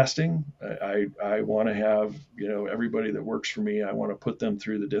like testing. I want to have, everybody that works for me, I want to put them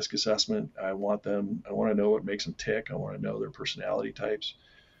through the DISC assessment. I want to know what makes them tick. I want to know their personality types.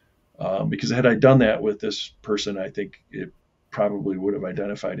 Because had I done that with this person, I think it probably would have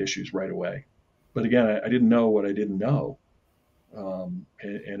identified issues right away. But again, I didn't know what I didn't know. And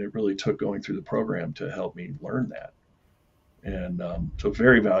it really took going through the program to help me learn that. And so a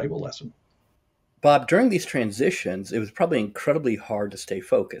very valuable lesson. Bob, during these transitions, it was probably incredibly hard to stay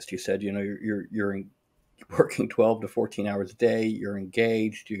focused. You said, you're working 12 to 14 hours a day, you're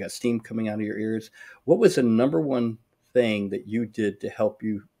engaged, you got steam coming out of your ears. What was the number one thing that you did to help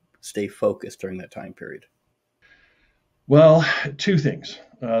you stay focused during that time period? Well, two things.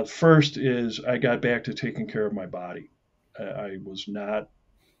 First is I got back to taking care of my body. I was not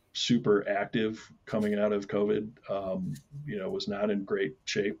super active coming out of COVID, was not in great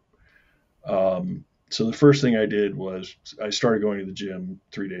shape. So the first thing I did was I started going to the gym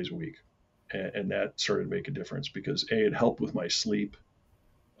 3 days a week. And that started to make a difference because it helped with my sleep.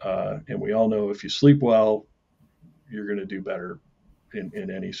 And we all know if you sleep well, you're going to do better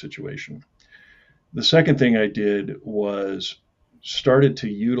in any situation. The second thing I did was started to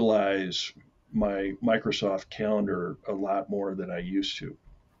utilize my Microsoft calendar a lot more than I used to.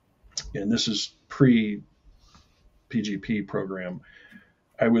 And this is pre PGP program.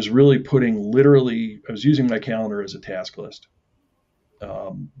 I was really I was using my calendar as a task list.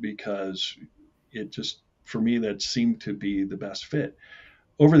 Because it just, for me, that seemed to be the best fit.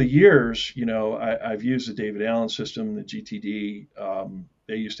 Over the years, I've used the David Allen system, the GTD.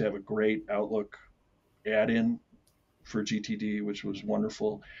 They used to have a great Outlook add-in for GTD, which was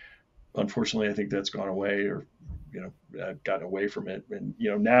wonderful. Unfortunately, I think that's gone away, or I've gotten away from it. And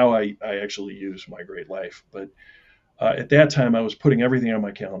now I actually use My Great Life. But at that time, I was putting everything on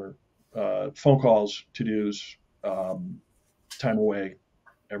my calendar: phone calls, to-dos, time away,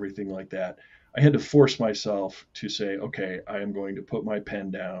 everything like that. I had to force myself to say, okay, I am going to put my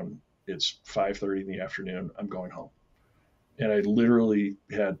pen down. It's 5:30 in the afternoon. I'm going home. And I literally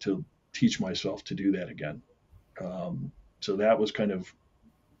had to teach myself to do that again. So that was kind of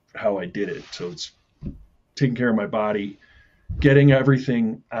how I did it. So it's taking care of my body, getting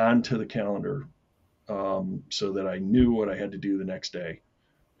everything onto the calendar, so that I knew what I had to do the next day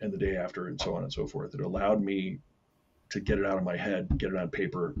and the day after, and so on and so forth. It allowed me to get it out of my head, get it on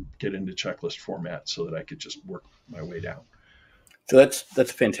paper, get into checklist format so that I could just work my way down. So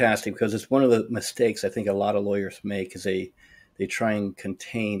that's fantastic, because it's one of the mistakes I think a lot of lawyers make is they try and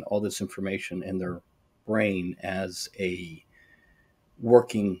contain all this information in their brain as a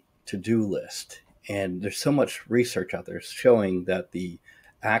working to-do list. And there's so much research out there showing that the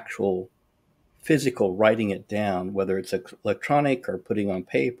actual physical writing it down, whether it's electronic or putting on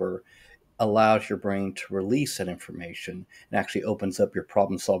paper, allows your brain to release that information and actually opens up your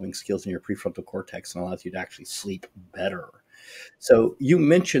problem-solving skills in your prefrontal cortex and allows you to actually sleep better. So you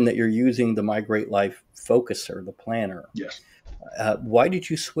mentioned that you're using the My Great Life Focuser, the planner. Yes. Why did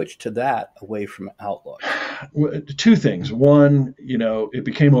you switch to that away from Outlook? Two things. One, it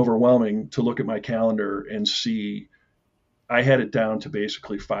became overwhelming to look at my calendar and see I had it down to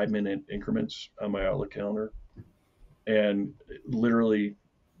basically 5-minute increments on my Outlook calendar. And literally,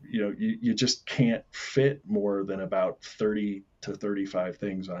 you just can't fit more than about 30 to 35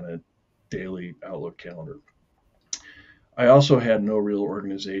 things on a daily Outlook calendar. I also had no real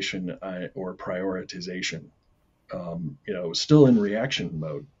organization or prioritization. It was still in reaction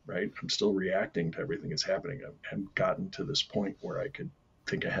mode, right? I'm still reacting to everything that's happening. I haven't gotten to this point where I could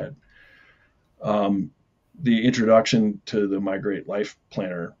think ahead. The introduction to the My Great Life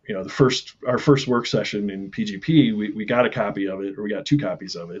Planner, our first work session in PGP, we got a copy of it, or we got 2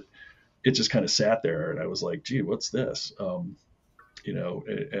 copies of it. It just kind of sat there, and I was like, gee, what's this? And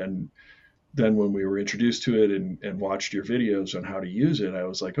then when we were introduced to it and watched your videos on how to use it, I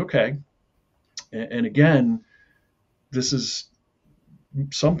was like, okay. And again,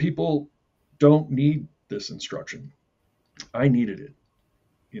 some people don't need this instruction. I needed it.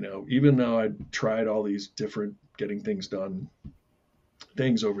 Even though I tried all these different getting things done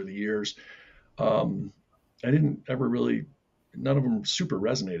things over the years, I didn't ever really, none of them super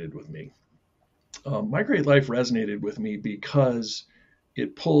resonated with me. My Great Life resonated with me because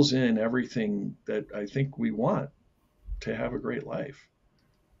it pulls in everything that I think we want to have a great life.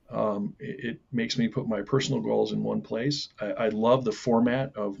 It makes me put my personal goals in one place. I love the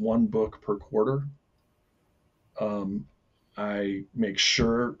format of 1 book per quarter. I make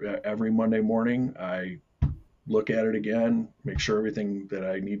sure every Monday morning I look at it again, make sure everything that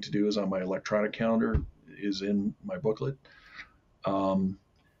I need to do is on my electronic calendar is in my booklet. Um,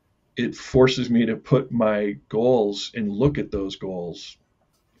 it forces me to put my goals and look at those goals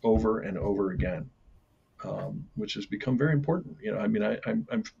over and over again, which has become very important. I mean, I'm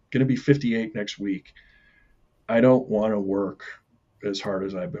going to be 58 next week. I don't want to work as hard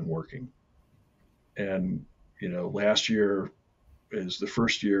as I've been working. And, last year is the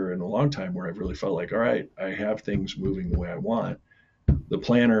first year in a long time where I've really felt like, all right, I have things moving the way I want. The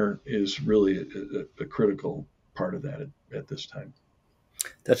planner is really a critical part of that at this time.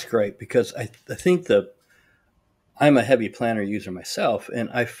 That's great, because I think that I'm a heavy planner user myself, and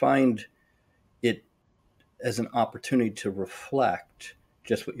I find it as an opportunity to reflect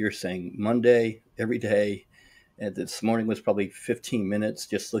just what you're saying. Monday, every day, and this morning was probably 15 minutes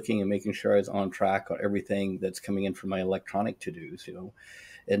just looking and making sure I was on track on everything that's coming in from my electronic to-dos,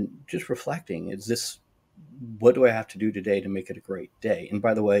 and just reflecting, what do I have to do today to make it a great day? And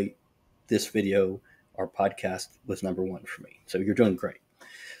by the way, this video, our podcast, was number one for me. So you're doing great.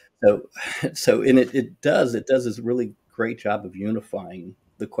 And it does this really great job of unifying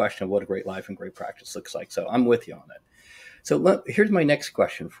the question of what a great life and great practice looks like. So I'm with you on that. So here's my next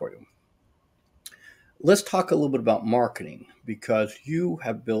question for you. Let's talk a little bit about marketing, because you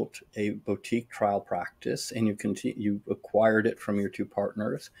have built a boutique trial practice and you acquired it from your two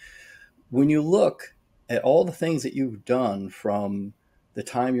partners. When you look at all the things that you've done from the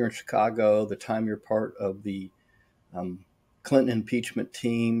time you're in Chicago, the time you're part of the Clinton impeachment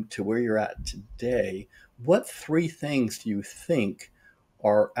team to where you're at today, what three things do you think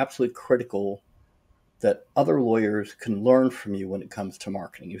are absolutely critical that other lawyers can learn from you when it comes to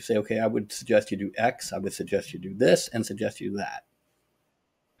marketing? You say, okay, I would suggest you do X, I would suggest you do this, and suggest you do that.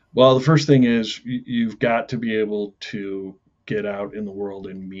 Well, the first thing is you've got to be able to get out in the world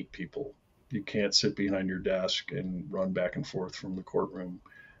and meet people. You can't sit behind your desk and run back and forth from the courtroom.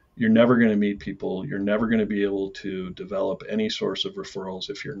 You're never going to meet people. You're never going to be able to develop any source of referrals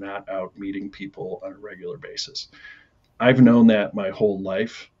if you're not out meeting people on a regular basis. I've known that my whole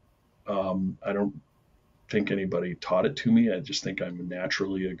life. I don't think anybody taught it to me. I just think I'm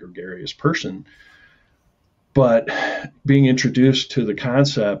naturally a gregarious person. But being introduced to the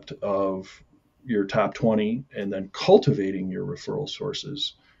concept of your top 20 and then cultivating your referral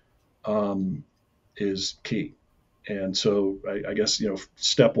sources is key. And so I guess,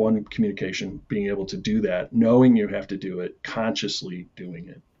 step one, communication, being able to do that, knowing you have to do it, consciously doing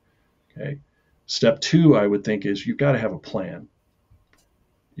it. Okay. Step two, I would think, is you've got to have a plan.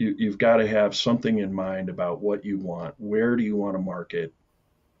 You've got to have something in mind about what you want. Where do you want to market?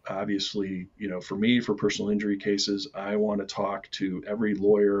 Obviously, for me, for personal injury cases, I want to talk to every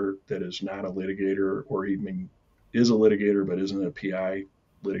lawyer that is not a litigator or even is a litigator but isn't a PI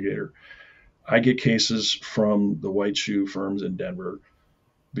litigator. I get cases from the white shoe firms in Denver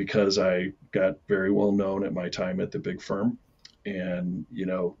because I got very well known at my time at the big firm. And,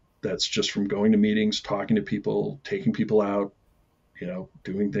 that's just from going to meetings, talking to people, taking people out,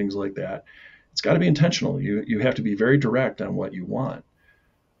 doing things like that. It's got to be intentional. You have to be very direct on what you want.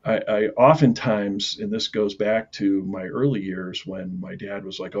 I oftentimes, and this goes back to my early years when my dad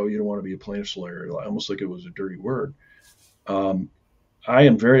was like, oh, you don't want to be a plaintiff's lawyer, almost like it was a dirty word. I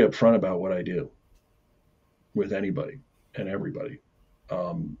am very upfront about what I do with anybody and everybody.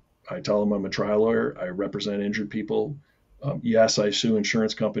 I tell them I'm a trial lawyer. I represent injured people. Yes, I sue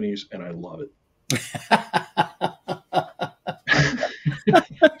insurance companies, and I love it.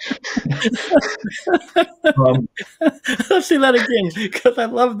 Let's see that again, because I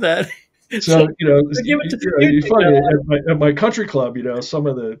love that. So, you funny at my country club, some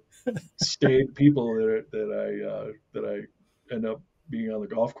of the staid people that I end up being on the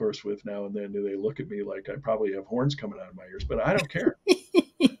golf course with now and then, do they look at me like I probably have horns coming out of my ears, but I don't care.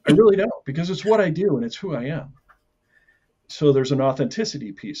 I really don't, because it's what I do and it's who I am. So there's an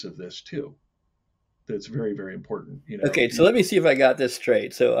authenticity piece of this too that's very, very important. Okay, so let me see if I got this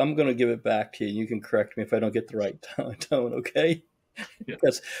straight. So I'm going to give it back to you. You can correct me if I don't get the right tone, okay? Yeah.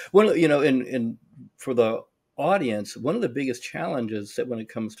 Because and for the audience, one of the biggest challenges that when it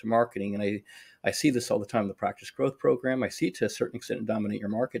comes to marketing, and I see this all the time in the Practice Growth Program, I see it to a certain extent in Dominate Your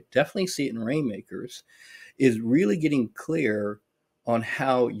Market, definitely see it in Rainmakers, is really getting clear on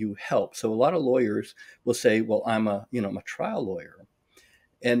how you help. So a lot of lawyers will say, well, I'm a trial lawyer.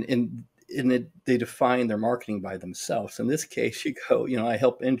 And they define their marketing by themselves. In this case, you go, I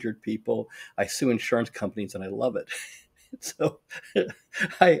help injured people, I sue insurance companies, and I love it. So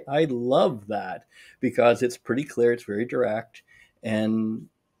I love that because it's pretty clear, it's very direct, and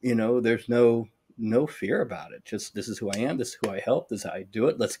there's no fear about it. Just, this is who I am, this is who I help, this is how I do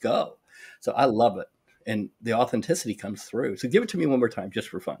it, let's go. So I love it. and the authenticity comes through. So give it to me one more time, just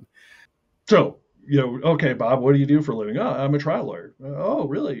for fun. So, okay, Bob, what do you do for a living? Oh, I'm a trial lawyer. Oh,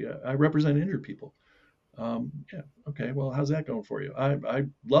 really? I represent injured people. Yeah. Okay. Well, how's that going for you? I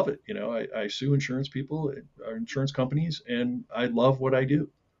love it. I sue insurance people, insurance companies, and I love what I do.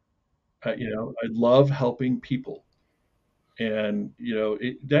 I love helping people. And,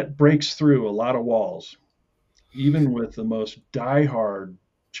 that breaks through a lot of walls, even with the most diehard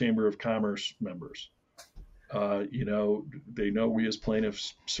Chamber of Commerce members. They know we as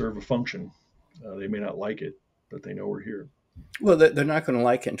plaintiffs serve a function. They may not like it, but they know we're here. Well, they're not going to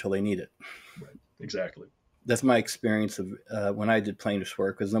like it until they need it. Right. Exactly. That's my experience of when I did plaintiff's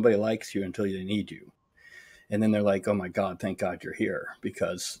work, because nobody likes you until they need you. And then they're like, oh my God, thank God you're here.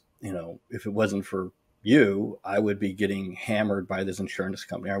 Because, if it wasn't for you, I would be getting hammered by this insurance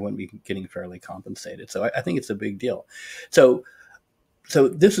company. I wouldn't be getting fairly compensated. So I think it's a big deal. So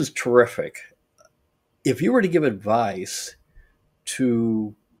this is terrific. If you were to give advice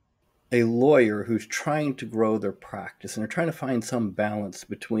to a lawyer who's trying to grow their practice and they're trying to find some balance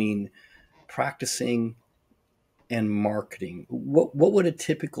between practicing and marketing, what would a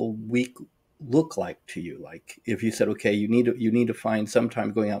typical week look like to you? Like if you said, okay, you need to find some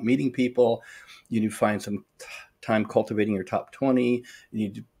time going out meeting people, you need to find some time cultivating your top 20, you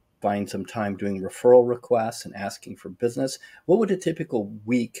need to find some time doing referral requests and asking for business. What would a typical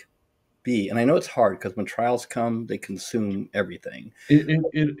week be? And I know it's hard because when trials come, they consume everything.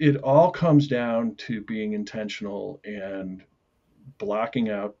 It all comes down to being intentional and blocking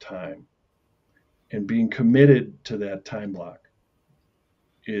out time and being committed to that time block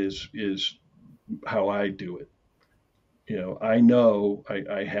is how I do it. I know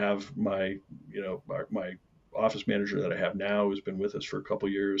I have my office manager that I have now who's been with us for a couple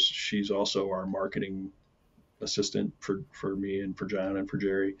of years. She's also our marketing assistant for me and for John and for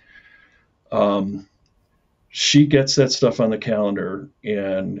Jerry. She gets that stuff on the calendar,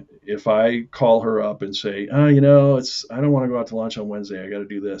 and if I call her up and say, I don't want to go out to lunch on Wednesday, I got to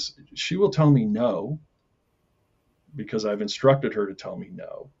do this, she will tell me no, because I've instructed her to tell me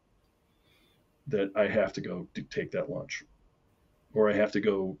no, that I have to go to take that lunch, or I have to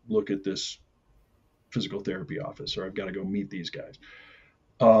go look at this physical therapy office, or I've got to go meet these guys.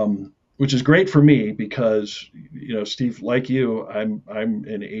 Which is great for me because, Steve, like you, I'm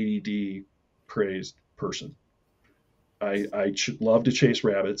an ADD crazed person. I love to chase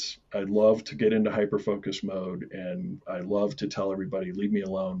rabbits. I love to get into hyper-focus mode, and I love to tell everybody, leave me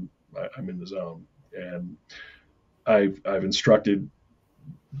alone. I'm in the zone. And I've instructed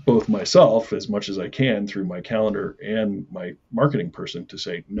both myself as much as I can through my calendar and my marketing person to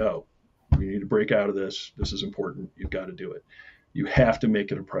say, no, we need to break out of this. This is important. You've got to do it. You have to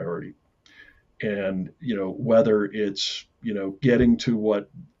make it a priority. And, whether it's, getting to what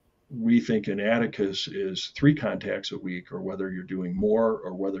we think in Atticus is 3 contacts a week, or whether you're doing more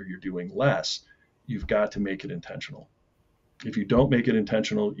or whether you're doing less, you've got to make it intentional. If you don't make it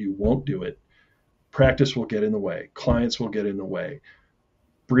intentional, you won't do it. Practice will get in the way. Clients will get in the way.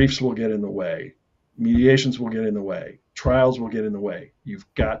 Briefs will get in the way. Mediations will get in the way. Trials will get in the way. You've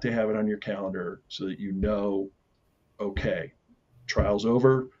got to have it on your calendar so that okay, trial's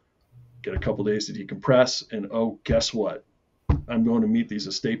over, get a couple days to decompress, and guess what? I'm going to meet these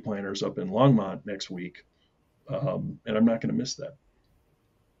estate planners up in Longmont next week, and I'm not going to miss that.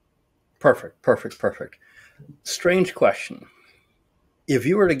 Perfect. Strange question. If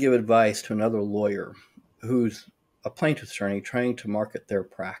you were to give advice to another lawyer who's a plaintiff's attorney trying to market their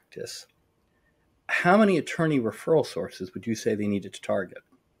practice, how many attorney referral sources would you say they needed to target?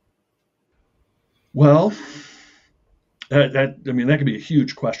 Well, that could be a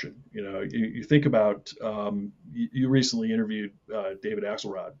huge question. You think about, you recently interviewed David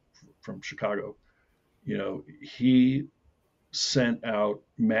Axelrod from Chicago. He sent out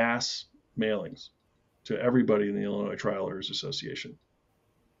mass mailings to everybody in the Illinois Trial Lawyers Association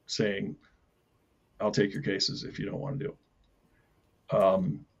saying, I'll take your cases if you don't want to do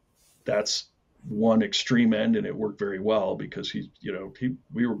it. That's one extreme end, and it worked very well because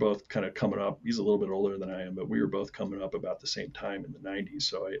we were both kind of coming up. He's a little bit older than I am, but we were both coming up about the same time in the 90s.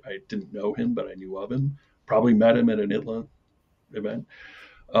 So I didn't know him, but I knew of him. Probably met him at an ITLA event.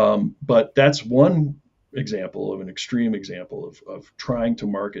 But that's one example of an extreme example of trying to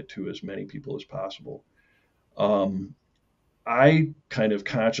market to as many people as possible. I kind of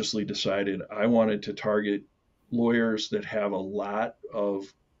consciously decided I wanted to target lawyers that have a lot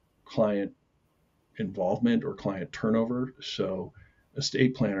of client involvement or client turnover. So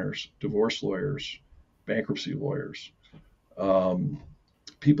estate planners, divorce lawyers, bankruptcy lawyers,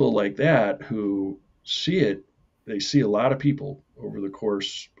 people like that who they see a lot of people over the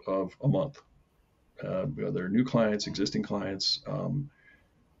course of a month. whether new clients, existing clients,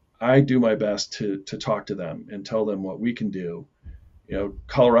 I do my best to talk to them and tell them what we can do.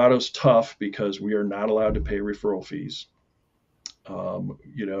 Colorado's tough because we are not allowed to pay referral fees.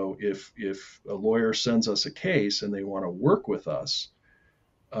 If a lawyer sends us a case and they want to work with us,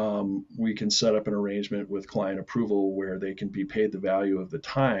 we can set up an arrangement with client approval where they can be paid the value of the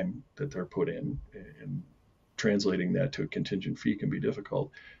time that they're put in, and translating that to a contingent fee can be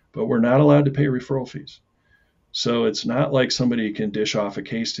difficult. But we're not allowed to pay referral fees. So it's not like somebody can dish off a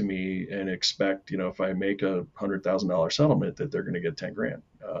case to me and expect, if I make $100,000 settlement, that they're going to get 10 grand.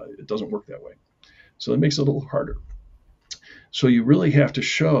 It doesn't work that way. So it makes it a little harder. So you really have to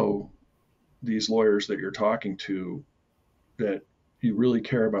show these lawyers that you're talking to that you really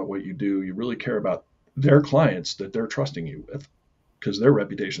care about what you do. You really care about their clients that they're trusting you with, because their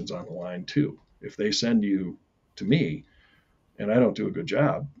reputation's on the line too. If they send you to me and I don't do a good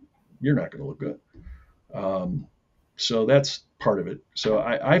job, you're not going to look good. So that's part of it. So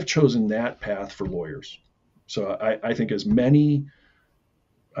I've chosen that path for lawyers. So I think as many,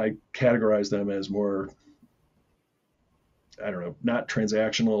 I categorize them as more, I don't know, not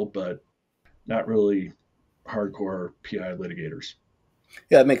transactional, but not really hardcore PI litigators.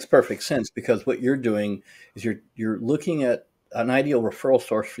 Yeah, it makes perfect sense, because what you're doing is you're looking at an ideal referral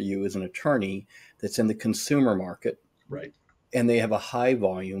source for you as an attorney that's in the consumer market. Right. And they have a high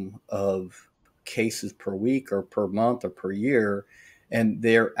volume of cases per week or per month or per year, and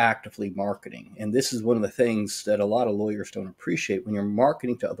they're actively marketing. And this is one of the things that a lot of lawyers don't appreciate. When you're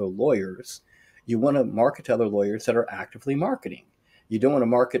marketing to other lawyers, you want to market to other lawyers that are actively marketing. You don't want to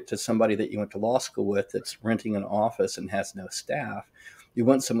market to somebody that you went to law school with that's renting an office and has no staff. You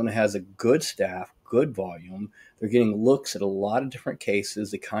want someone who has a good staff, good volume. They're getting looks at a lot of different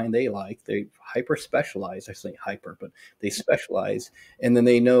cases, the kind they like. They hyper specialize. I say hyper, but they specialize. And then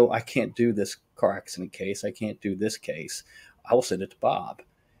they know, I can't do this car accident case. I can't do this case. I will send it to Bob.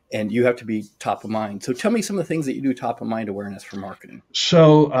 And you have to be top of mind. So tell me some of the things that you do top of mind awareness for marketing.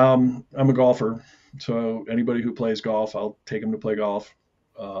 So I'm a golfer. So anybody who plays golf, I'll take them to play golf.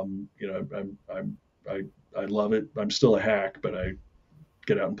 I love it. I'm still a hack, but I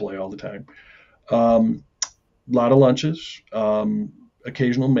get out and play all the time. A lot of lunches,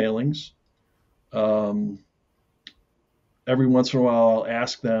 occasional mailings. Every once in a while, I'll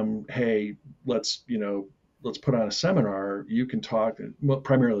ask them, hey, let's put on a seminar. You can talk,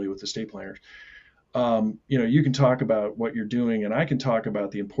 primarily with estate planners. You can talk about what you're doing, and I can talk about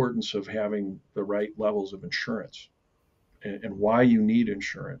the importance of having the right levels of insurance and why you need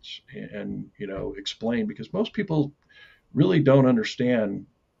insurance, and explain, because most people really don't understand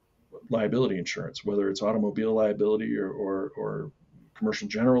liability insurance, whether it's automobile liability or commercial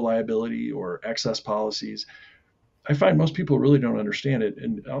general liability or excess policies. I find most people really don't understand it,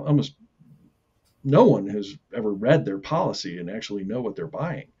 and almost no one has ever read their policy and actually know what they're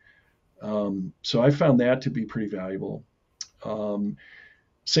buying. So I found that to be pretty valuable.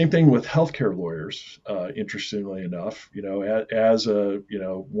 Same thing with healthcare lawyers. Interestingly enough, as a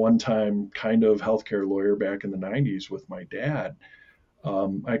one-time kind of healthcare lawyer back in the '90s with my dad,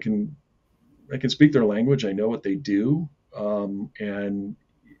 I can speak their language. I know what they do, and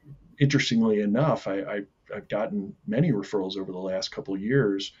interestingly enough, I've gotten many referrals over the last couple of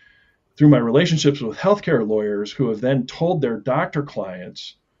years through my relationships with healthcare lawyers who have then told their doctor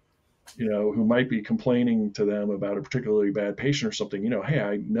clients, who might be complaining to them about a particularly bad patient or something, hey,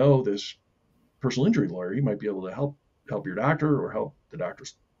 I know this personal injury lawyer. He might be able to help your doctor or help the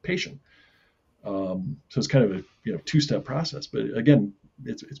doctor's patient. So it's kind of a two-step process, but again,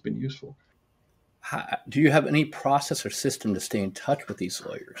 it's been useful. Do you have any process or system to stay in touch with these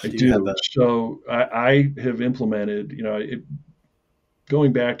lawyers? I do. So I have implemented,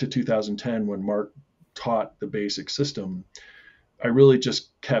 going back to 2010 when Mark taught the basic system, I really just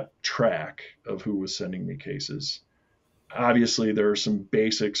kept track of who was sending me cases. Obviously, there are some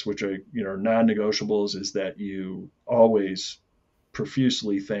basics which are non-negotiables, is that you always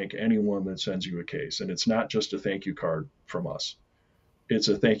profusely thank anyone that sends you a case. And it's not just a thank you card from us. It's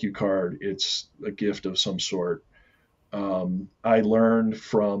a thank you card. It's a gift of some sort. I learned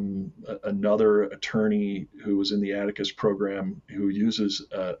from another attorney who was in the Atticus program, who uses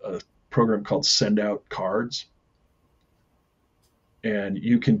a program called Send Out Cards. And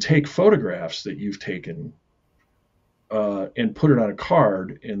you can take photographs that you've taken and put it on a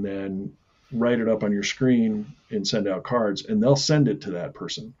card, and then write it up on your screen and send out cards, and they'll send it to that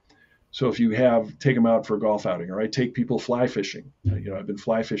person. So if you take them out for a golf outing, or I take people fly fishing, I've been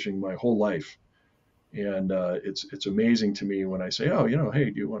fly fishing my whole life. And it's amazing to me when I say, oh, hey,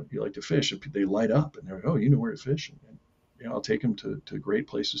 do you like to fish? And they light up, and they're like, oh, you know where to fish. And I'll take them to great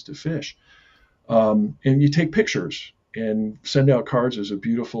places to fish. And you take pictures and send out cards as a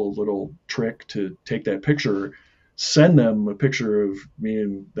beautiful little trick to take that picture, send them a picture of me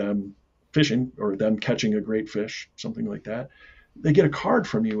and them fishing or them catching a great fish, something like that. They get a card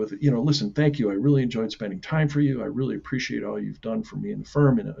from you with, listen, thank you. I really enjoyed spending time for you. I really appreciate all you've done for me and the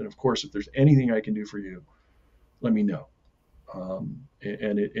firm. And of course, if there's anything I can do for you, let me know.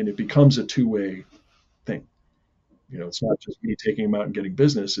 And it becomes a two-way thing. It's not just me taking them out and getting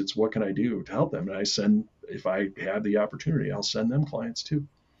business. It's what can I do to help them? And if I have the opportunity, I'll send them clients too.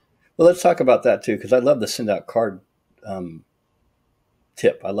 Well, let's talk about that too, because I love the send out card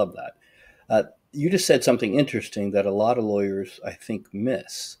tip. I love that. You just said something interesting that a lot of lawyers, I think,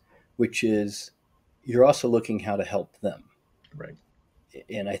 miss, which is you're also looking how to help them. Right.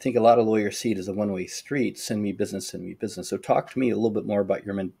 And I think a lot of lawyers see it as a one-way street. Send me business, send me business. So talk to me a little bit more about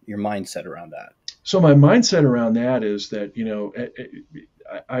your mindset around that. So my mindset around that is that,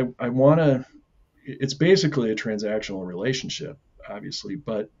 I want to, it's basically a transactional relationship, obviously,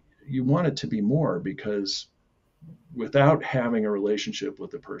 but you want it to be more, because without having a relationship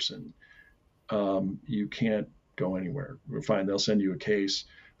with the person, you can't go anywhere. Fine, they'll send you a case,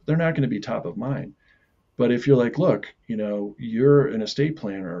 but they're not going to be top of mind. But if you're like, look, you're an estate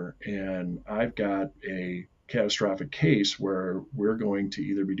planner and I've got a catastrophic case where we're going to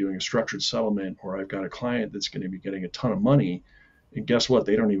either be doing a structured settlement, or I've got a client that's going to be getting a ton of money, and guess what?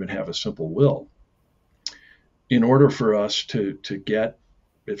 They don't even have a simple will. In order for us to get,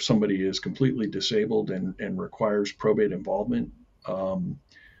 if somebody is completely disabled and requires probate involvement,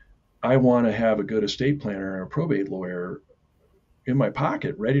 I want to have a good estate planner and a probate lawyer in my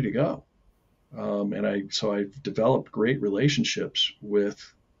pocket, ready to go. So I've developed great relationships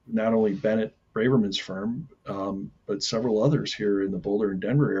with not only Bennett Braverman's firm, but several others here in the Boulder and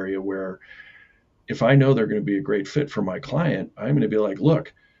Denver area, where if I know they're going to be a great fit for my client, I'm going to be like,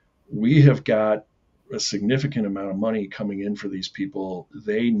 look, we have got a significant amount of money coming in for these people.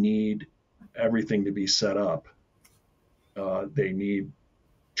 They need everything to be set up. They need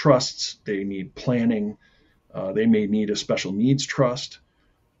trusts. They need planning. They may need a special needs trust.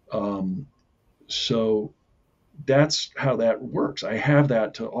 So that's how that works. I have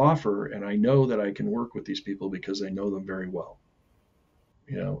that to offer, and I know that I can work with these people because I know them very well.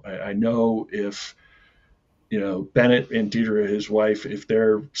 I know if, Bennett and Deidre, his wife, if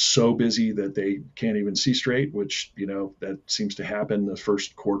they're so busy that they can't even see straight, which, that seems to happen the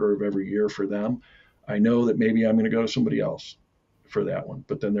first quarter of every year for them, I know that maybe I'm going to go to somebody else for that one,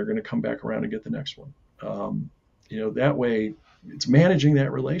 but then they're going to come back around and get the next one. That way it's managing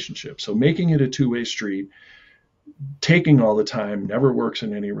that relationship. So making it a two-way street, taking all the time never works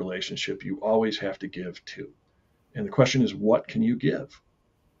in any relationship. You always have to give too. And the question is, what can you give?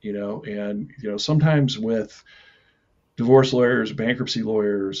 Sometimes with divorce lawyers, bankruptcy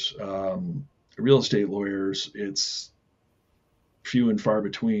lawyers, real estate lawyers, it's few and far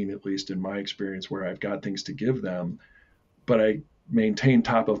between, at least in my experience, where I've got things to give them, but I maintain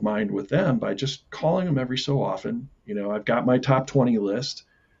top of mind with them by just calling them every so often. I've got my top 20 list,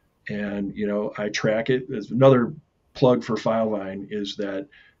 and, I track it. As another plug for Filevine is that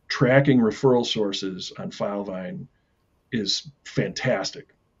tracking referral sources on Filevine is fantastic,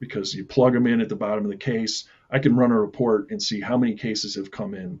 because you plug them in at the bottom of the case. I can run a report and see how many cases have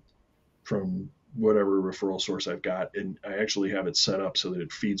come in from whatever referral source I've got. And I actually have it set up so that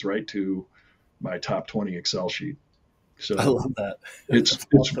it feeds right to my top 20 Excel sheet. So I love that. It's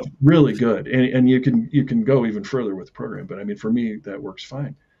really good. And you can go even further with the program, but I mean, for me, that works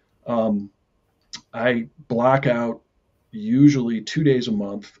fine. I block out usually 2 days a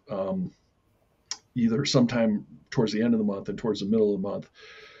month, either sometime towards the end of the month and towards the middle of the month,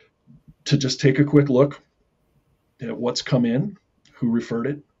 to just take a quick look at what's come in, who referred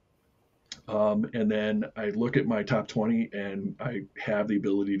it. And then I look at my top 20, and I have the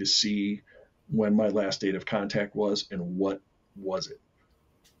ability to see when my last date of contact was and what was it.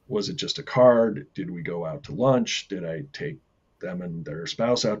 Was it just a card? Did we go out to lunch? Did I take them and their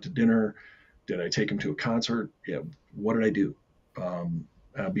spouse out to dinner? Did I take them to a concert? Yeah. What did I do?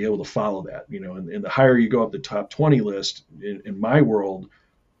 I'll be able to follow that, and the higher you go up the top 20 list in my world,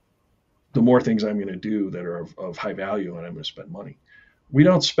 the more things I'm going to do that are of high value, and I'm going to spend money. We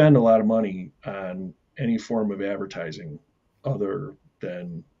don't spend a lot of money on any form of advertising other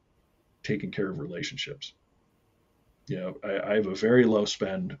than taking care of relationships. I have a very low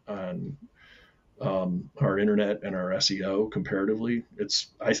spend on our internet and our SEO comparatively.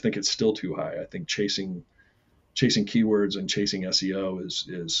 I think it's still too high. I think chasing keywords and chasing SEO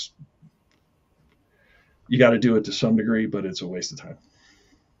is you got to do it to some degree, but it's a waste of time.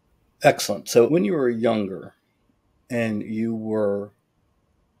 Excellent. So when you were younger and you were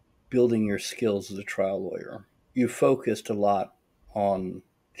building your skills as a trial lawyer, you focused a lot on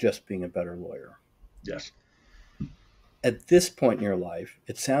just being a better lawyer. Yes. At this point in your life,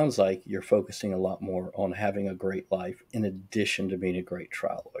 it sounds like you're focusing a lot more on having a great life in addition to being a great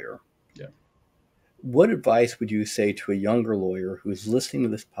trial lawyer. Yeah. What advice would you say to a younger lawyer who's listening to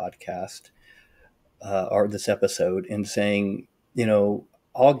this podcast or this episode and saying,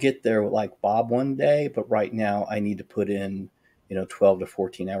 I'll get there like Bob one day, but right now I need to put in, 12 to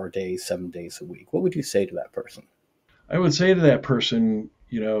 14-hour days, 7 days a week? What would you say to that person? I would say to that person,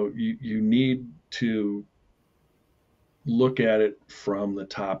 you need to look at it from the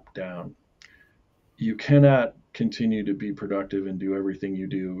top down. You cannot continue to be productive and do everything you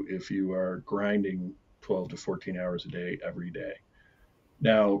do if you are grinding 12 to 14 hours a day every day.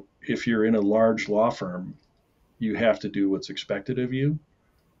 Now, if you're in a large law firm, you have to do what's expected of you.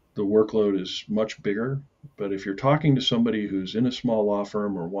 The workload is much bigger. But if you're talking to somebody who's in a small law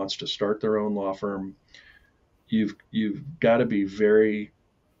firm or wants to start their own law firm, you've got to be very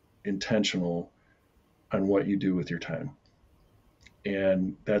intentional on what you do with your time.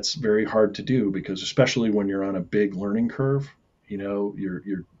 And that's very hard to do because especially when you're on a big learning curve,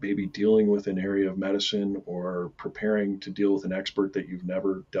 you're maybe dealing with an area of medicine or preparing to deal with an expert that you've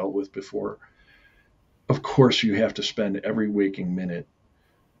never dealt with before. Of course, you have to spend every waking minute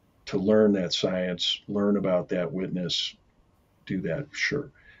to learn that science, learn about that witness, do that, sure.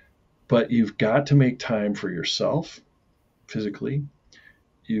 But you've got to make time for yourself physically.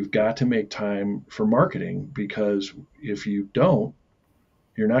 You've got to make time for marketing because if you don't,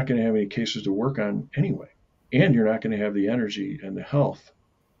 you're not going to have any cases to work on anyway. And you're not going to have the energy and the health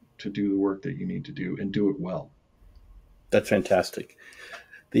to do the work that you need to do and do it well. That's fantastic.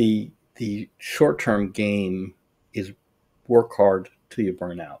 The short-term game is work hard till you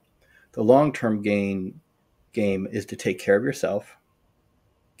burn out. The long-term game is to take care of yourself,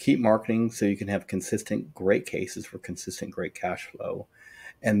 keep marketing so you can have consistent great cases for consistent great cash flow,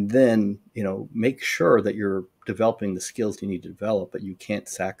 and then make sure that you're developing the skills you need to develop, but you can't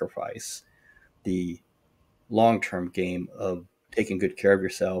sacrifice the long-term game of taking good care of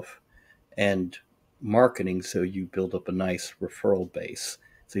yourself and marketing so you build up a nice referral base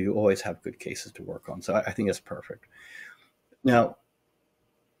so you always have good cases to work on. So I think that's perfect. Now,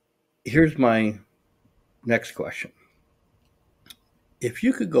 here's my next question. If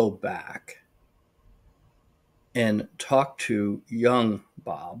you could go back and talk to young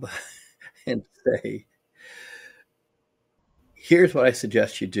Bob and say, here's what I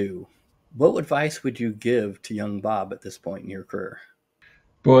suggest you do, what advice would you give to young Bob at this point in your career?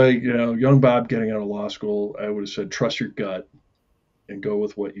 Boy, young Bob getting out of law school, I would have said, trust your gut and go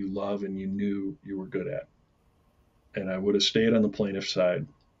with what you love and you knew you were good at. And I would have stayed on the plaintiff side,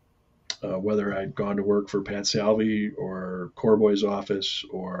 whether I'd gone to work for Pat Salvi or Corboy's office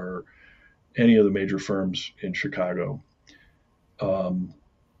or any of the major firms in Chicago.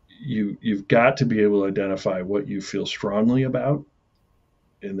 You've got to be able to identify what you feel strongly about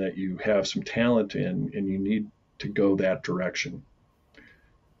and that you have some talent in, and you need to go that direction.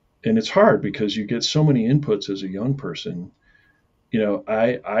 And it's hard because you get so many inputs as a young person.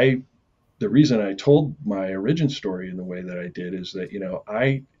 The reason I told my origin story in the way that I did is that,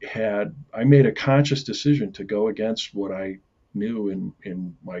 I made a conscious decision to go against what I knew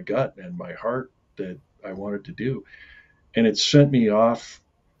in my gut and my heart that I wanted to do. And it sent me off.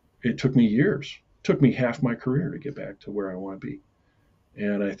 It took me years. It took me half my career to get back to where I want to be.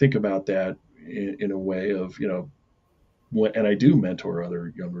 And I think about that in a way of, and I do mentor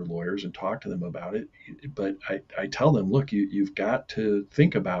other younger lawyers and talk to them about it. But I tell them, look, you've got to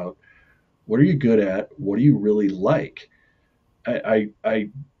think about what are you good at? What do you really like? I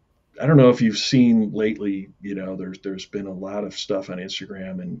don't know if you've seen lately, there's been a lot of stuff on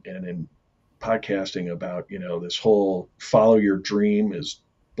Instagram and in podcasting about, this whole follow your dream is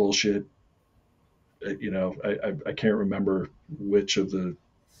bullshit. I can't remember which of the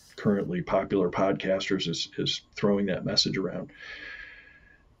currently popular podcasters is throwing that message around.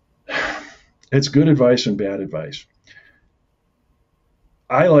 It's good advice and bad advice.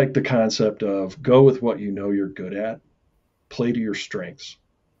 I like the concept of go with what you know you're good at, play to your strengths.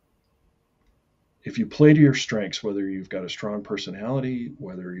 If you play to your strengths, whether you've got a strong personality,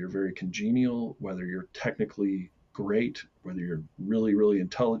 whether you're very congenial, whether you're technically great, whether you're really, really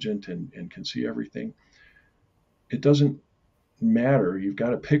intelligent and can see everything, it doesn't matter. You've got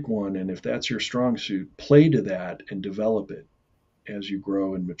to pick one. And if that's your strong suit, play to that and develop it as you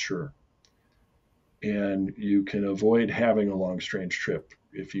grow and mature. And you can avoid having a long, strange trip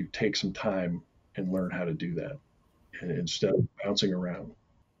if you take some time and learn how to do that instead of bouncing around.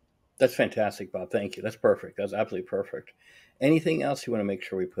 That's fantastic, Bob. Thank you. That's perfect. That's absolutely perfect. Anything else you want to make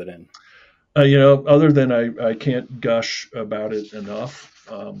sure we put in? Other than I can't gush about it enough.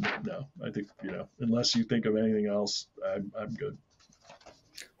 No, I think, unless you think of anything else, I'm good.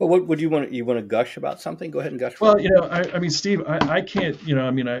 Well, what would you want? You want to gush about something? Go ahead and gush. Well, I mean, Steve, I can't,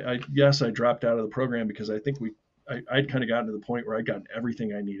 yes, I dropped out of the program because I think I'd kind of gotten to the point where I'd gotten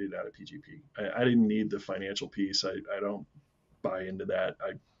everything I needed out of PGP. I didn't need the financial piece. I don't buy into that.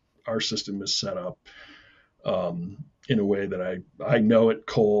 Our system is set up in a way that I know it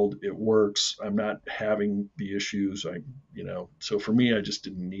cold, it works. I'm not having the issues. So for me, I just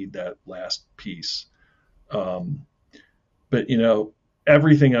didn't need that last piece. But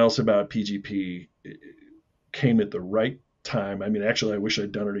everything else about PGP came at the right time. I mean, actually, I wish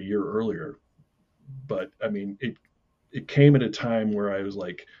I'd done it a year earlier. But I mean, it came at a time where I was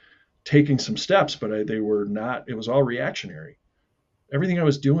like taking some steps, but they were not. It was all reactionary. Everything I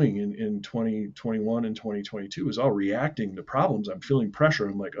was doing in 2021 and 2022 was all reacting to problems. I'm feeling pressure.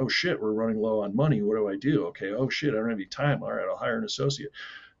 I'm like, oh shit, we're running low on money. What do I do? Okay, oh shit, I don't have any time. All right, I'll hire an associate.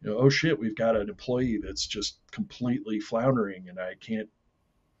 Oh shit, we've got an employee that's just completely floundering and I can't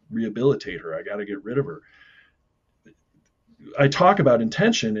rehabilitate her. I got to get rid of her. I talk about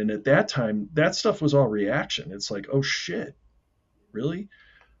intention, and at that time, that stuff was all reaction. It's like, oh shit, really?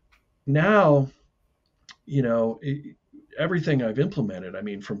 Now, everything I've implemented, I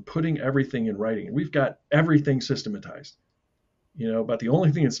mean, from putting everything in writing, we've got everything systematized, but the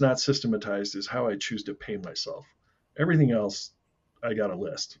only thing that's not systematized is how I choose to pay myself. Everything else, I got a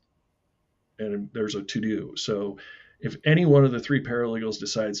list and there's a to-do. So if any one of the three paralegals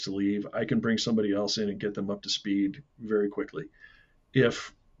decides to leave, I can bring somebody else in and get them up to speed very quickly.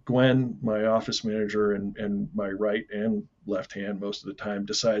 If Gwen, my office manager and my right and left hand most of the time,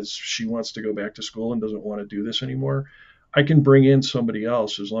 decides she wants to go back to school and doesn't want to do this anymore, I can bring in somebody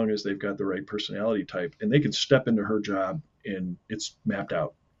else as long as they've got the right personality type and they can step into her job and it's mapped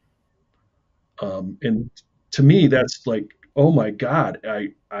out. And to me, that's like, oh my God,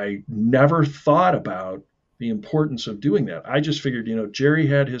 I never thought about the importance of doing that. I just figured, Jerry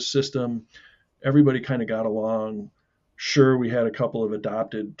had his system. Everybody kind of got along. Sure, we had a couple of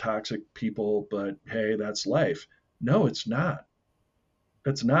adopted toxic people, but hey, that's life. No, it's not.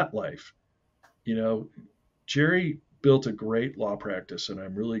 That's not life. Jerry built a great law practice and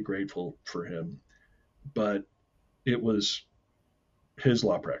I'm really grateful for him, but it was his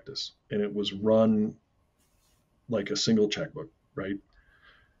law practice and it was run like a single checkbook, right?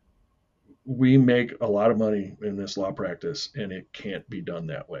 We make a lot of money in this law practice and it can't be done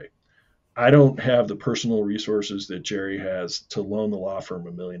that way. I don't have the personal resources that Jerry has to loan the law firm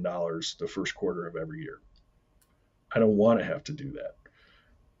 $1 million the first quarter of every year. I don't want to have to do that.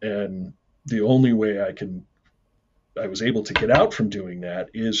 And the only way I was able to get out from doing that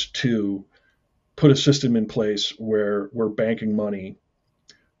is to put a system in place where we're banking money,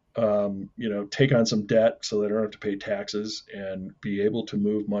 take on some debt so they don't have to pay taxes and be able to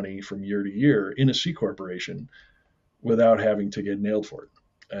move money from year to year in a C corporation without having to get nailed for it.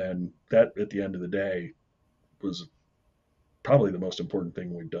 And that, at the end of the day, was probably the most important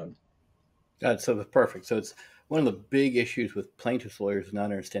thing we've done. So perfect. So it's one of the big issues with plaintiffs' lawyers not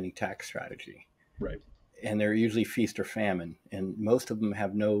understanding tax strategy. Right. And they're usually feast or famine. And most of them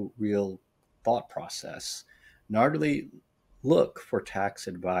have no real thought process, nor do they look for tax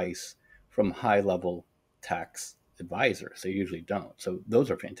advice from high-level tax advisors. They usually don't. So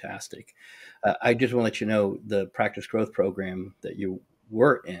those are fantastic. I just want to let you know the practice growth program that you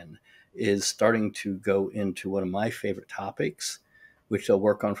were in is starting to go into one of my favorite topics, which they'll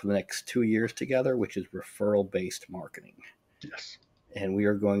work on for the next 2 years together, which is referral-based marketing. Yes. And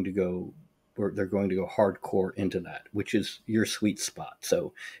they're going to go hardcore into that, which is your sweet spot.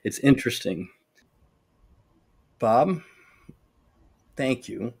 So it's interesting. Bob, thank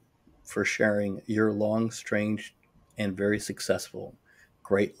you for sharing your long, strange, and very successful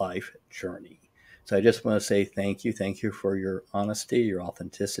great life journey. So I just want to say thank you. Thank you for your honesty, your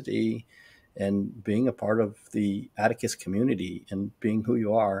authenticity, and being a part of the Atticus community and being who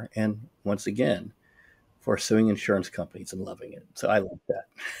you are. And once again, for suing insurance companies and loving it. So I love that.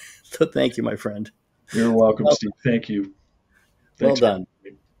 So thank you, my friend. You're welcome, Steve. Thank you. Thanks well done.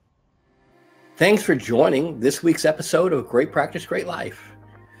 Thanks for joining this week's episode of Great Practice, Great Life.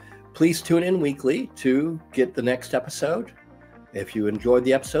 Please tune in weekly to get the next episode. If you enjoyed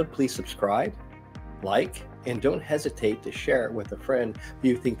the episode, please subscribe, like, and don't hesitate to share it with a friend who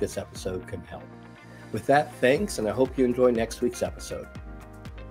you think this episode can help. With that, thanks, and I hope you enjoy next week's episode.